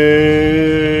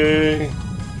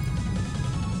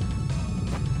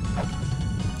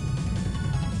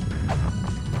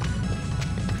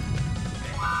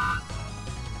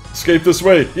 Escape this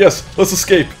way! Yes! Let's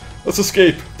escape! Let's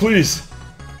escape! Please!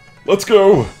 Let's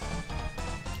go!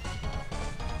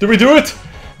 Did we do it?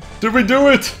 Did we do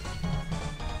it?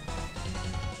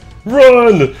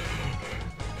 Run!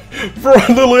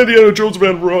 Run, little Indiana Jones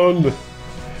man, run!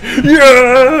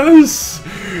 Yes!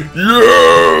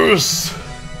 Yes!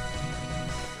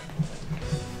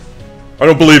 I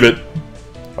don't believe it.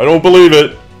 I don't believe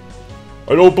it.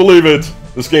 I don't believe it.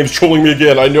 This game's trolling me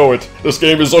again, I know it. This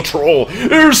game is a troll.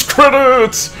 There's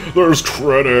credits! There's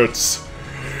credits!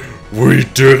 We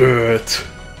did it!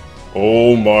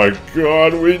 Oh my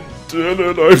god, we did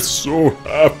it! I'm so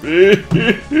happy!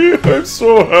 I'm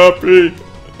so happy!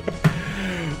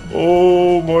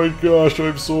 Oh my gosh,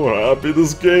 I'm so happy.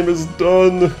 This game is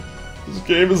done. This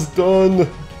game is done.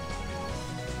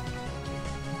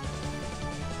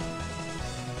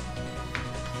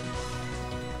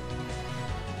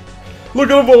 Look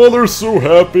at them all, they're so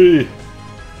happy.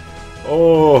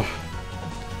 Oh.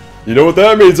 You know what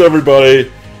that means, everybody?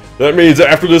 That means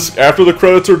after the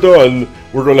credits are done,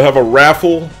 we're gonna have a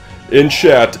raffle in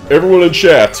chat. Everyone in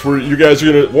chat, where you guys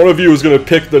are gonna, one of you is gonna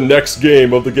pick the next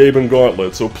game of the Gaben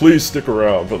Gauntlet, so please stick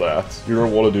around for that. You're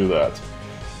gonna want to do that.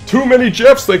 Too Many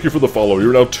Jeffs, thank you for the follow.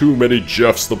 You're now Too Many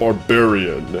Jeffs the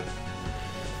Barbarian.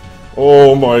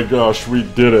 Oh my gosh, we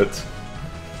did it.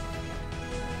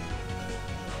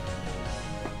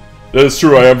 That is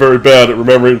true, I am very bad at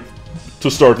remembering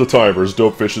to start the timers.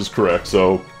 Dopefish is correct,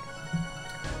 so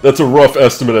that's a rough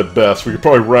estimate at best. We could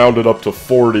probably round it up to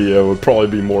 40, it would probably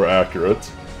be more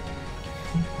accurate.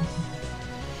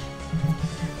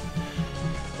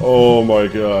 Oh my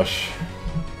gosh.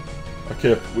 I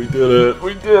can't, we did it,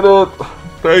 we did it!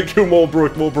 Thank you,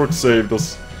 Mulbrook. Mulbrook saved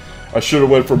us. I should have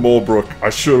went for Mulbrook. I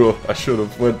should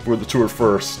have went with the tour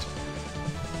first.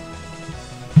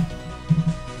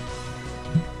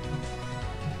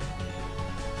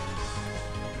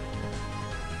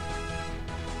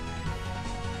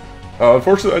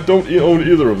 Unfortunately, I don't own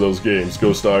either of those games,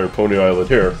 Ghost Eye or Pony Island.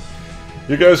 Here,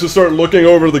 you guys just start looking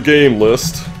over the game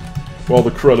list while the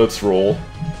credits roll.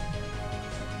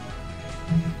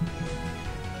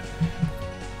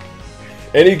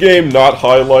 Any game not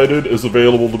highlighted is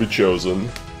available to be chosen.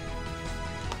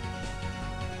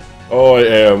 Oh,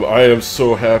 I am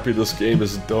so happy this game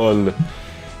is done.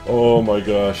 Oh my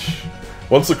gosh.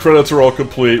 Once the credits are all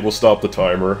complete, we'll stop the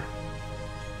timer.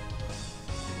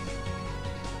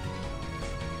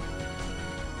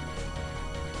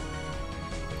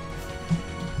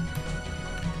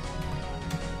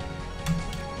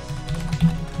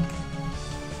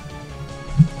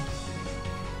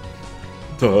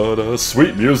 Ta-da.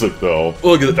 Sweet music, though.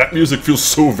 Look at that. That music feels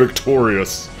so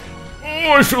victorious.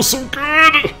 Oh, I feel so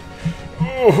good.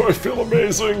 Oh, I feel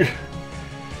amazing.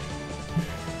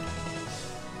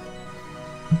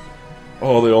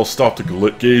 Oh, they all stop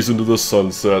to gaze into the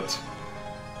sunset.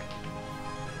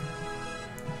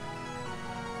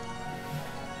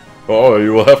 Oh,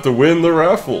 you will have to win the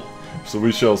raffle. So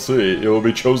we shall see. It will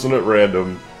be chosen at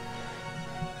random.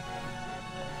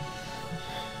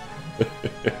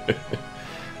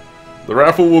 The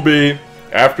raffle will be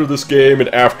after this game and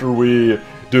after we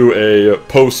do a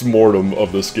post-mortem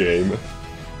of this game.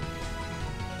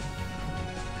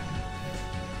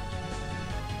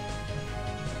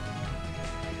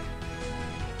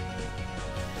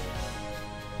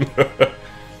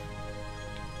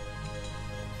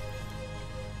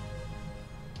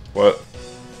 What?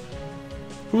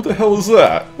 Who the hell is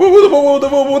that?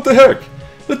 What the heck?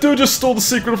 That dude just stole the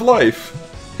secret of life.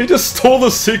 He just stole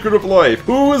the secret of life.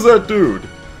 Who is that dude?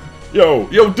 Yo,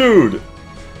 dude!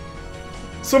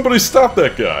 Somebody stop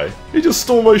that guy. He just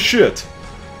stole my shit.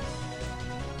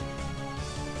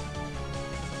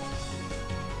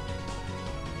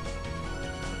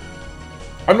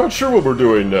 I'm not sure what we're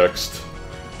doing next,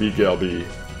 B-Gal-B.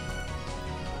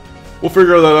 We'll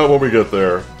figure that out when we get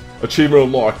there. Achievement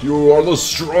unlocked. You are the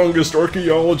strongest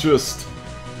archaeologist.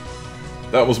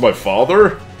 That was my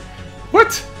father?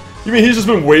 What? You mean he's just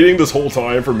been waiting this whole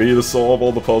time for me to solve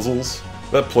all the puzzles?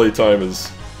 That playtime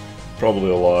is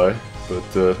probably a lie,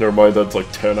 but never mind, that's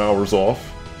like 10 hours off.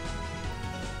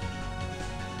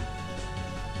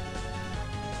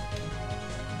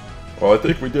 Well, I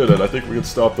think we did it. I think we can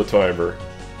stop the timer.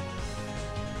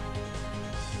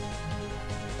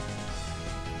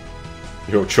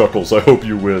 Yo, Chuckles, I hope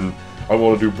you win. I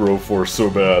want to do Broforce so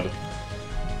bad.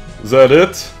 Is that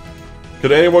it?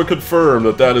 Can anyone confirm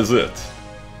that that is it?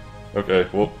 Okay,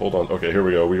 well, hold on. Okay, here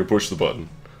we go. We can push the button.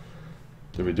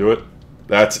 Did we do it?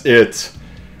 That's it!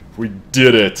 We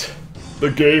did it! The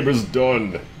game is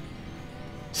done!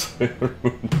 Sailor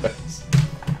Moon Dice.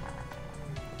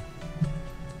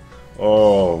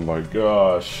 Oh my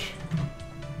gosh.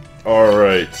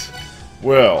 Alright.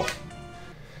 Well,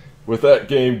 with that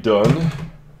game done,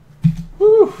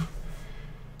 whew,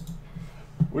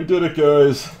 we did it,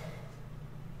 guys.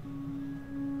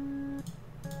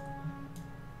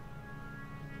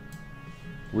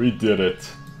 We did it.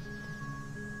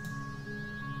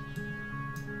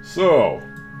 So,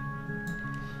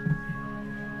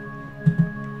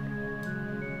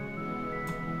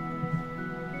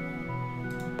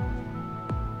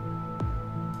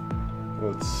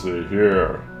 let's see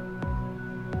here.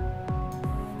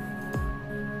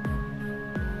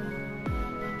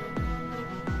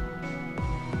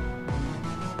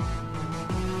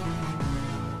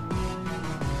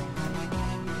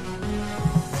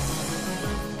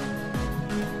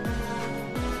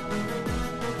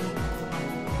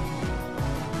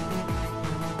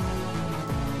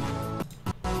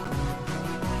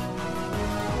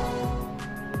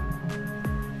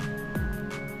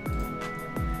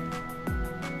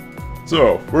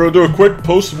 So, we're going to do a quick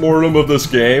post-mortem of this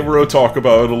game. We're going to talk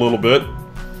about it a little bit.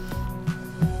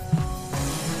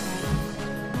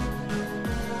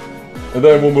 And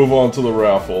then we'll move on to the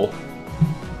raffle.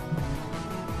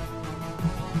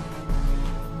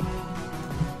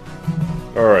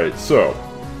 Alright, so,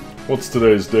 what's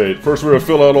today's date? First we're going to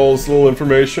fill out all this little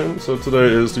information. So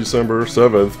today is December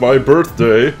 7th, my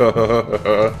birthday.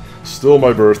 Still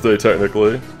my birthday,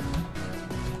 technically.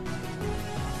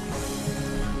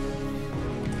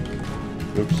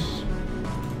 Oops.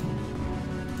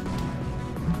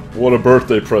 What a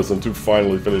birthday present to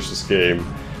finally finish this game.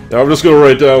 Now I'm just going to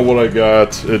write down what I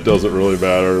got. It doesn't really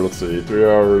matter. Let's see. 3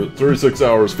 hours, 36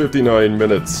 hours, 59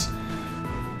 minutes,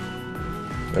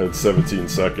 and 17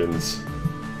 seconds.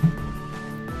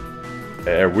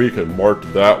 And we can mark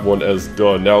that one as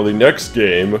done. Now the next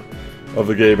game of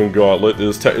the Gaben Gauntlet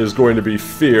is going to be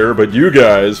Fear, but you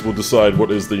guys will decide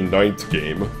what is the 9th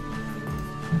game.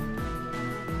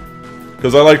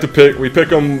 Because I like to pick, we pick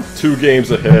them 2 games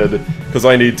ahead, because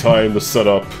I need time to set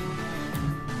up.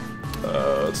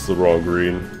 That's the wrong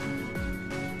green.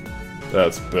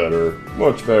 That's better.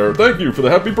 Much better. Thank you for the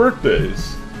happy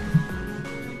birthdays.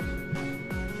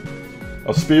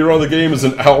 A speedrun of the game is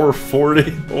 1 hour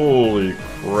 40. Holy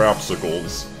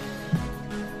crapsicles.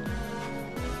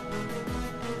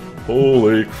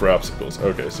 Holy crapsicles.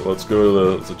 Okay, so let's go to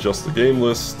the, let's adjust the game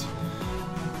list.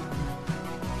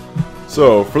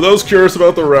 So, for those curious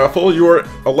about the raffle, you are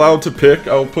allowed to pick.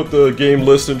 I'll put the game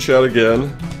list in chat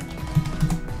again.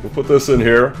 We'll put this in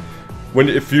here.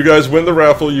 If you guys win the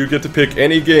raffle, you get to pick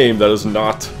any game that is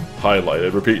not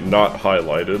highlighted. Repeat, not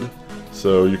highlighted.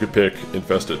 So you could pick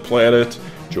Infested Planet,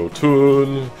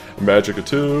 Jotun, Magica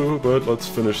 2, but let's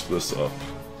finish this up.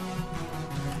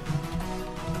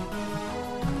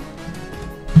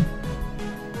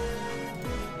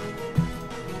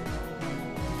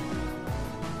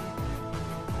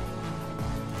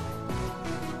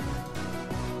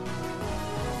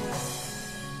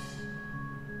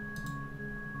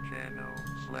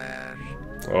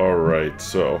 Alright,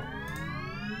 so...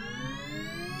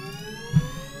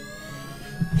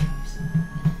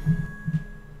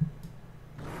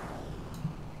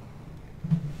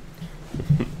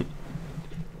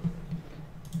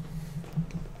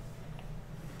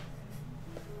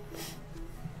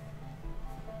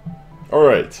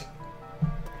 Alright.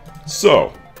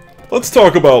 So, let's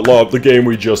talk about the game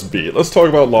we just beat. Let's talk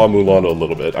about La-Mulana a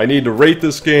little bit. I need to rate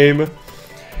this game,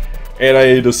 and I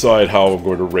need to decide how I'm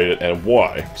going to rate it and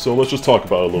why. So let's just talk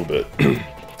about it a little bit.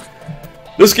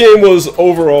 This game was,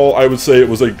 overall, I would say it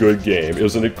was a good game. It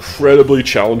was an incredibly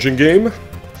challenging game,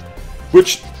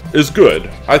 which is good.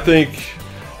 I think,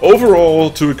 overall,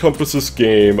 to encompass this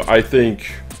game, I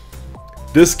think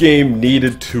this game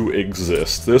needed to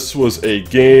exist. This was a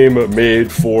game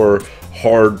made for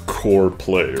hardcore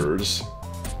players.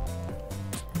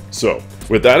 So,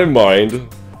 with that in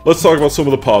mind, let's talk about some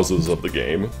of the positives of the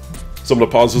game. Some of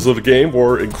the positives of the game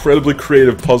were incredibly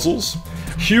creative puzzles,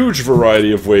 huge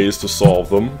variety of ways to solve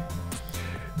them,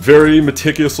 very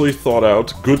meticulously thought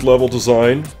out, good level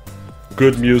design,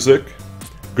 good music,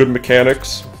 good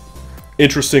mechanics,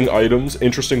 interesting items,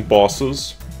 interesting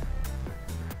bosses.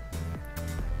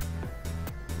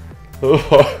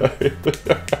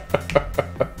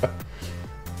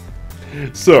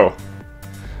 So,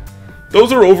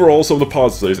 those are overall some of the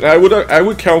positives, and I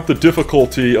would count the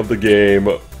difficulty of the game,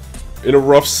 in a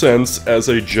rough sense, as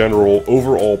a general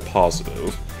overall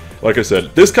positive. Like I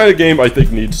said, this kind of game I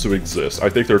think needs to exist. I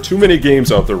think there are too many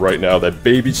games out there right now that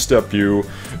baby step you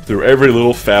through every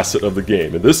little facet of the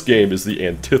game, and this game is the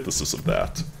antithesis of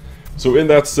that. So in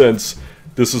that sense,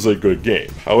 this is a good game.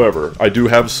 However, I do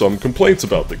have some complaints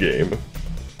about the game.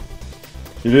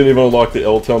 You didn't even unlock the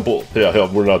L Temple? Yeah, hell,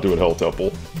 we're not doing Hell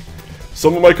Temple.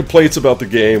 Some of my complaints about the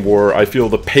game were, I feel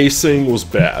the pacing was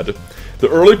bad. The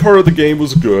early part of the game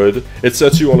was good, it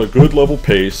sets you on a good level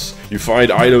pace, you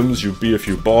find items, you beat a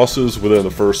few bosses within the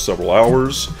first several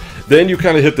hours, then you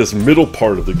kind of hit this middle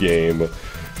part of the game,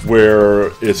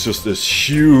 where it's just this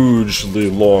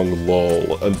hugely long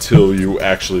lull until you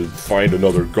actually find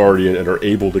another Guardian and are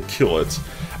able to kill it.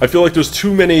 I feel like there's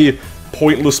too many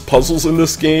pointless puzzles in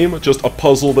this game, just a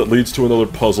puzzle that leads to another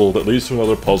puzzle, that leads to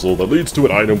another puzzle, that leads to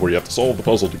an item where you have to solve the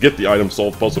puzzle to get the item,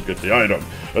 solve the puzzle to get the item,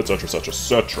 etc, etc,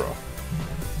 etc.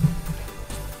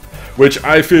 Which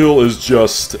I feel is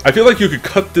just... I feel like you could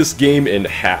cut this game in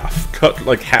half. Cut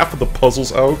like half of the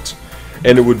puzzles out,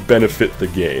 and it would benefit the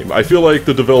game. I feel like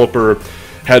the developer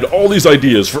had all these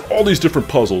ideas for all these different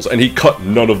puzzles, and he cut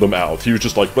none of them out. He was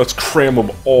just like, let's cram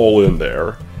them all in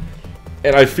there.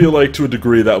 And I feel like, to a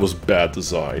degree, that was bad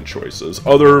design choices.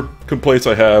 Other complaints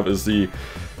I have is the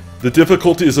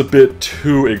difficulty is a bit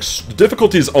too... the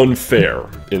difficulty is unfair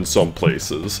in some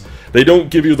places. They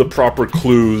don't give you the proper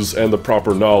clues and the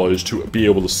proper knowledge to be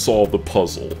able to solve the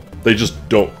puzzle. They just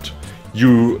don't.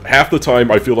 Half the time,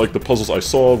 I feel like the puzzles I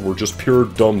solved were just pure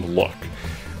dumb luck.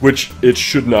 Which, it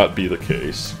should not be the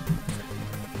case.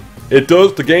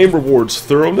 The game rewards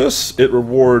thoroughness, it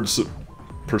rewards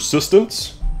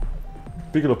persistence.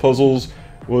 Speaking of puzzles,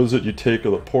 what is it you take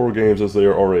of the Portal games as they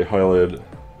are already highlighted?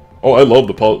 Oh, I love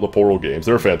the Portal games.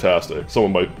 They're fantastic. They're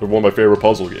one of my favorite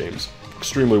puzzle games.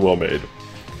 Extremely well made.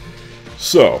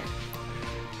 So,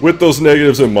 with those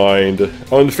negatives in mind,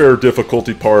 unfair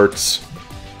difficulty parts,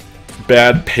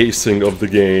 bad pacing of the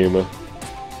game,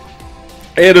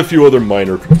 and a few other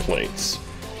minor complaints.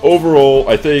 Overall,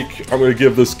 I think I'm going to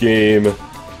give this game,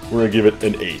 we're going to give it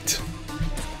an 8.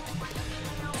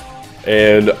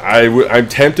 And I'm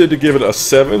tempted to give it a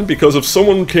 7, because if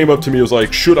someone came up to me and was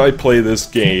like, should I play this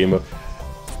game?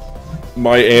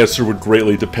 My answer would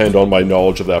greatly depend on my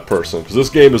knowledge of that person, because this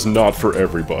game is not for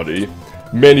everybody.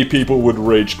 Many people would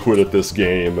rage quit at this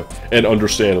game, and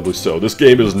understandably so. This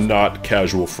game is not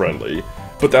casual friendly,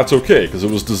 but that's okay, because it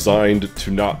was designed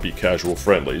to not be casual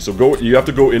friendly. So you have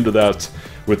to go into that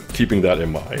with keeping that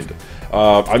in mind.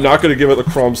 I'm not going to give it the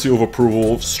Crom Seal of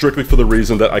Approval, strictly for the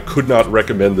reason that I could not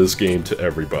recommend this game to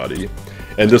everybody.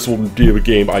 And this will be a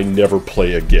game I never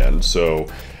play again, so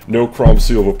no Crom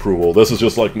Seal of Approval. This is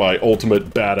just like my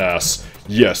ultimate badass,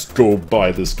 yes, go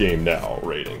buy this game now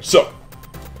rating. So,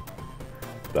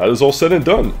 that is all said and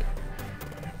done.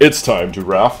 It's time to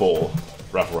raffle.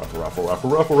 Raffle, raffle, raffle, raffle,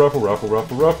 raffle, raffle, raffle,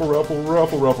 raffle, raffle,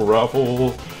 raffle, raffle, raffle,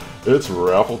 raffle. It's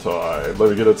raffle time. Let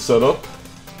me get it set up.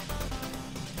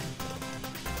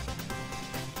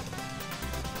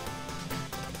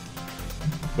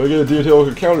 Let me get a detailed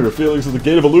account of your feelings of the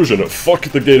Gate of Illusion. Fuck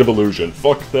the Gate of Illusion.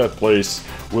 Fuck that place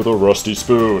with a rusty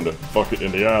spoon. Fuck it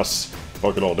in the ass.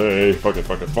 Fuck it all day. Fuck it,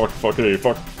 fuck it, fuck it,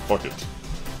 fuck it.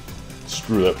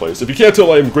 Screw that place. If you can't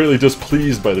tell, I am greatly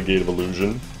displeased by the Gate of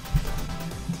Illusion.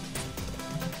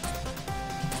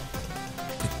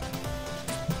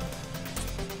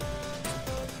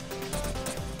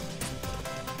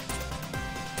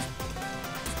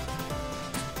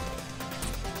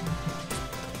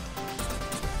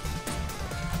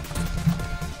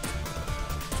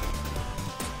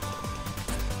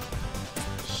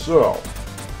 So,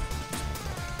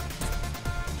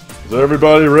 is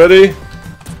everybody ready?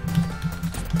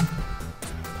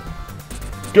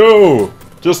 Go!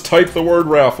 Just type the word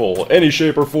raffle, any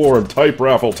shape or form. Type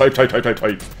raffle, type.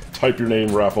 Type your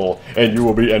name raffle, and you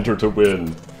will be entered to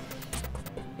win.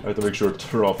 I have to make sure to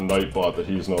turn off Nightbot that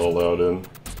he's not allowed in.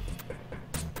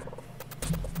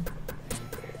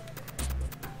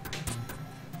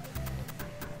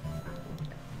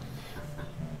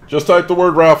 Just type the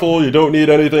word raffle, you don't need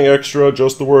anything extra,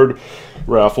 just the word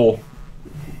raffle.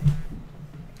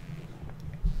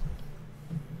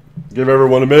 Give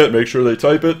everyone a minute, make sure they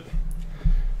type it.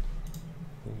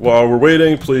 While we're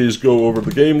waiting, please go over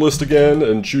the game list again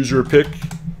and choose your pick.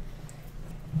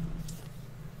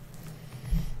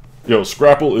 Yo,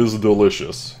 Scrapple is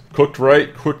delicious. Cooked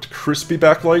right, cooked crispy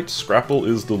backlight, Scrapple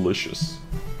is delicious.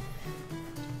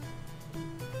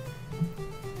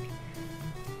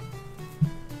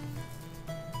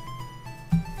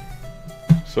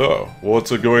 So,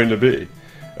 what's it going to be?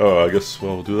 Oh, I guess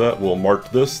we'll do that. We'll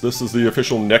mark this. This is the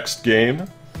official next game.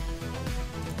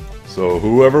 So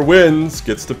whoever wins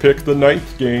gets to pick the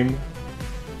 9th game.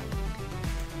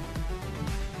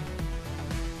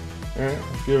 Alright,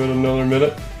 let's give it another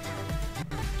minute.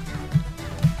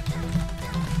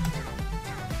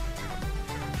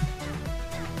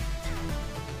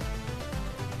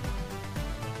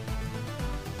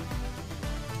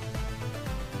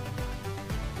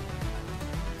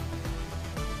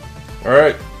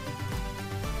 Alright,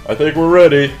 I think we're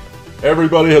ready.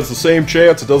 Everybody has the same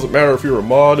chance. It doesn't matter if you're a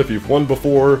mod, if you've won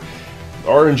before.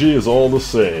 RNG is all the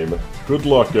same. Good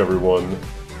luck, everyone.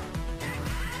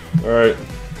 Alright.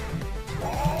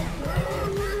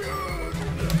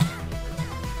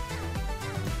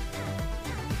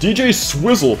 DJ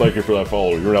Swizzle, thank you for that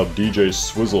follow. You're now DJ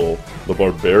Swizzle, the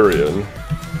Barbarian.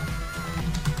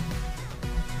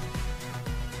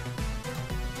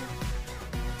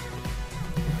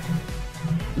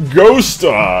 Ghost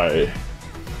Eye!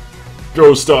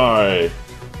 Ghost Eye,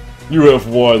 you have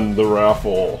won the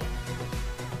raffle.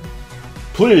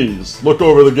 Please look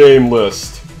over the game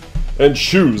list and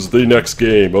choose the next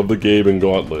game of the Gaben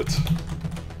Gauntlet.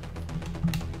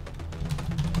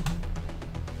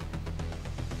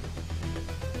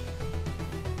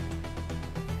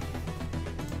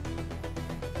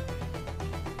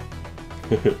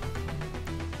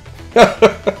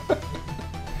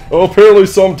 Oh, apparently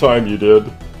sometime you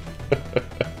did.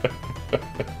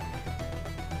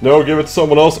 No, give it to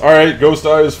someone else. Alright, Ghost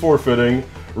Eye is forfeiting.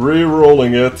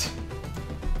 Re-rolling it.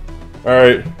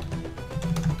 Alright.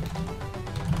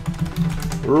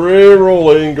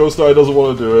 Re-rolling. Ghost Eye doesn't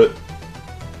want to do it.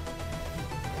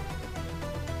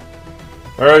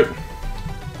 Alright.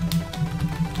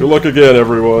 Good luck again,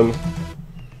 everyone.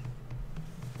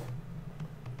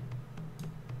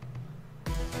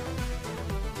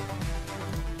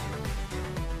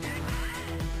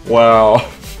 Wow.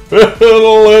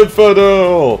 Fiddle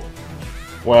Infidel!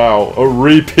 Wow, a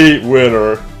repeat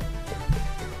winner.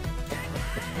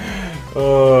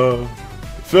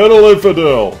 Fiddle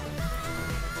Infidel!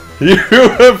 You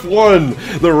have won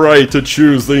the right to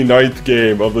choose the 9th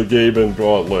game of the Gaben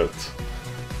Gauntlet.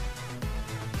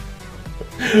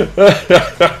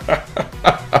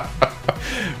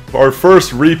 Our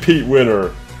first repeat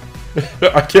winner. We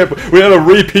had a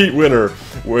repeat winner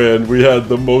when we had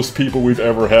the most people we've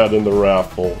ever had in the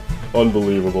raffle.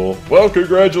 Unbelievable. Well,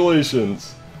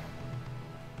 congratulations.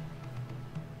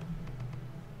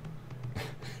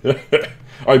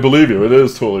 I believe you, it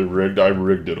is totally rigged. I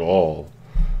rigged it all.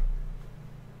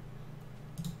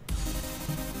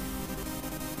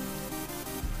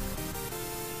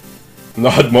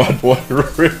 Not mod one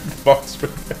rigged box.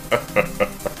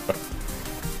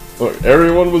 Look,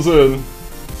 everyone was in.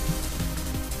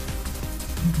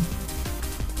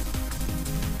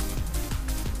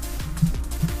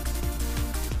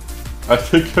 I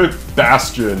think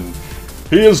Bastion.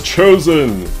 He is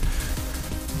chosen.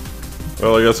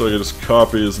 Well, I guess I can just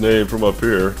copy his name from up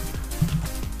here.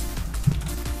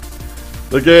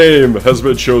 The game has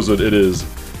been chosen. It is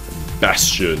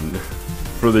Bastion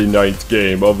for the 9th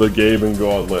game of the Gaben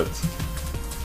Gauntlet.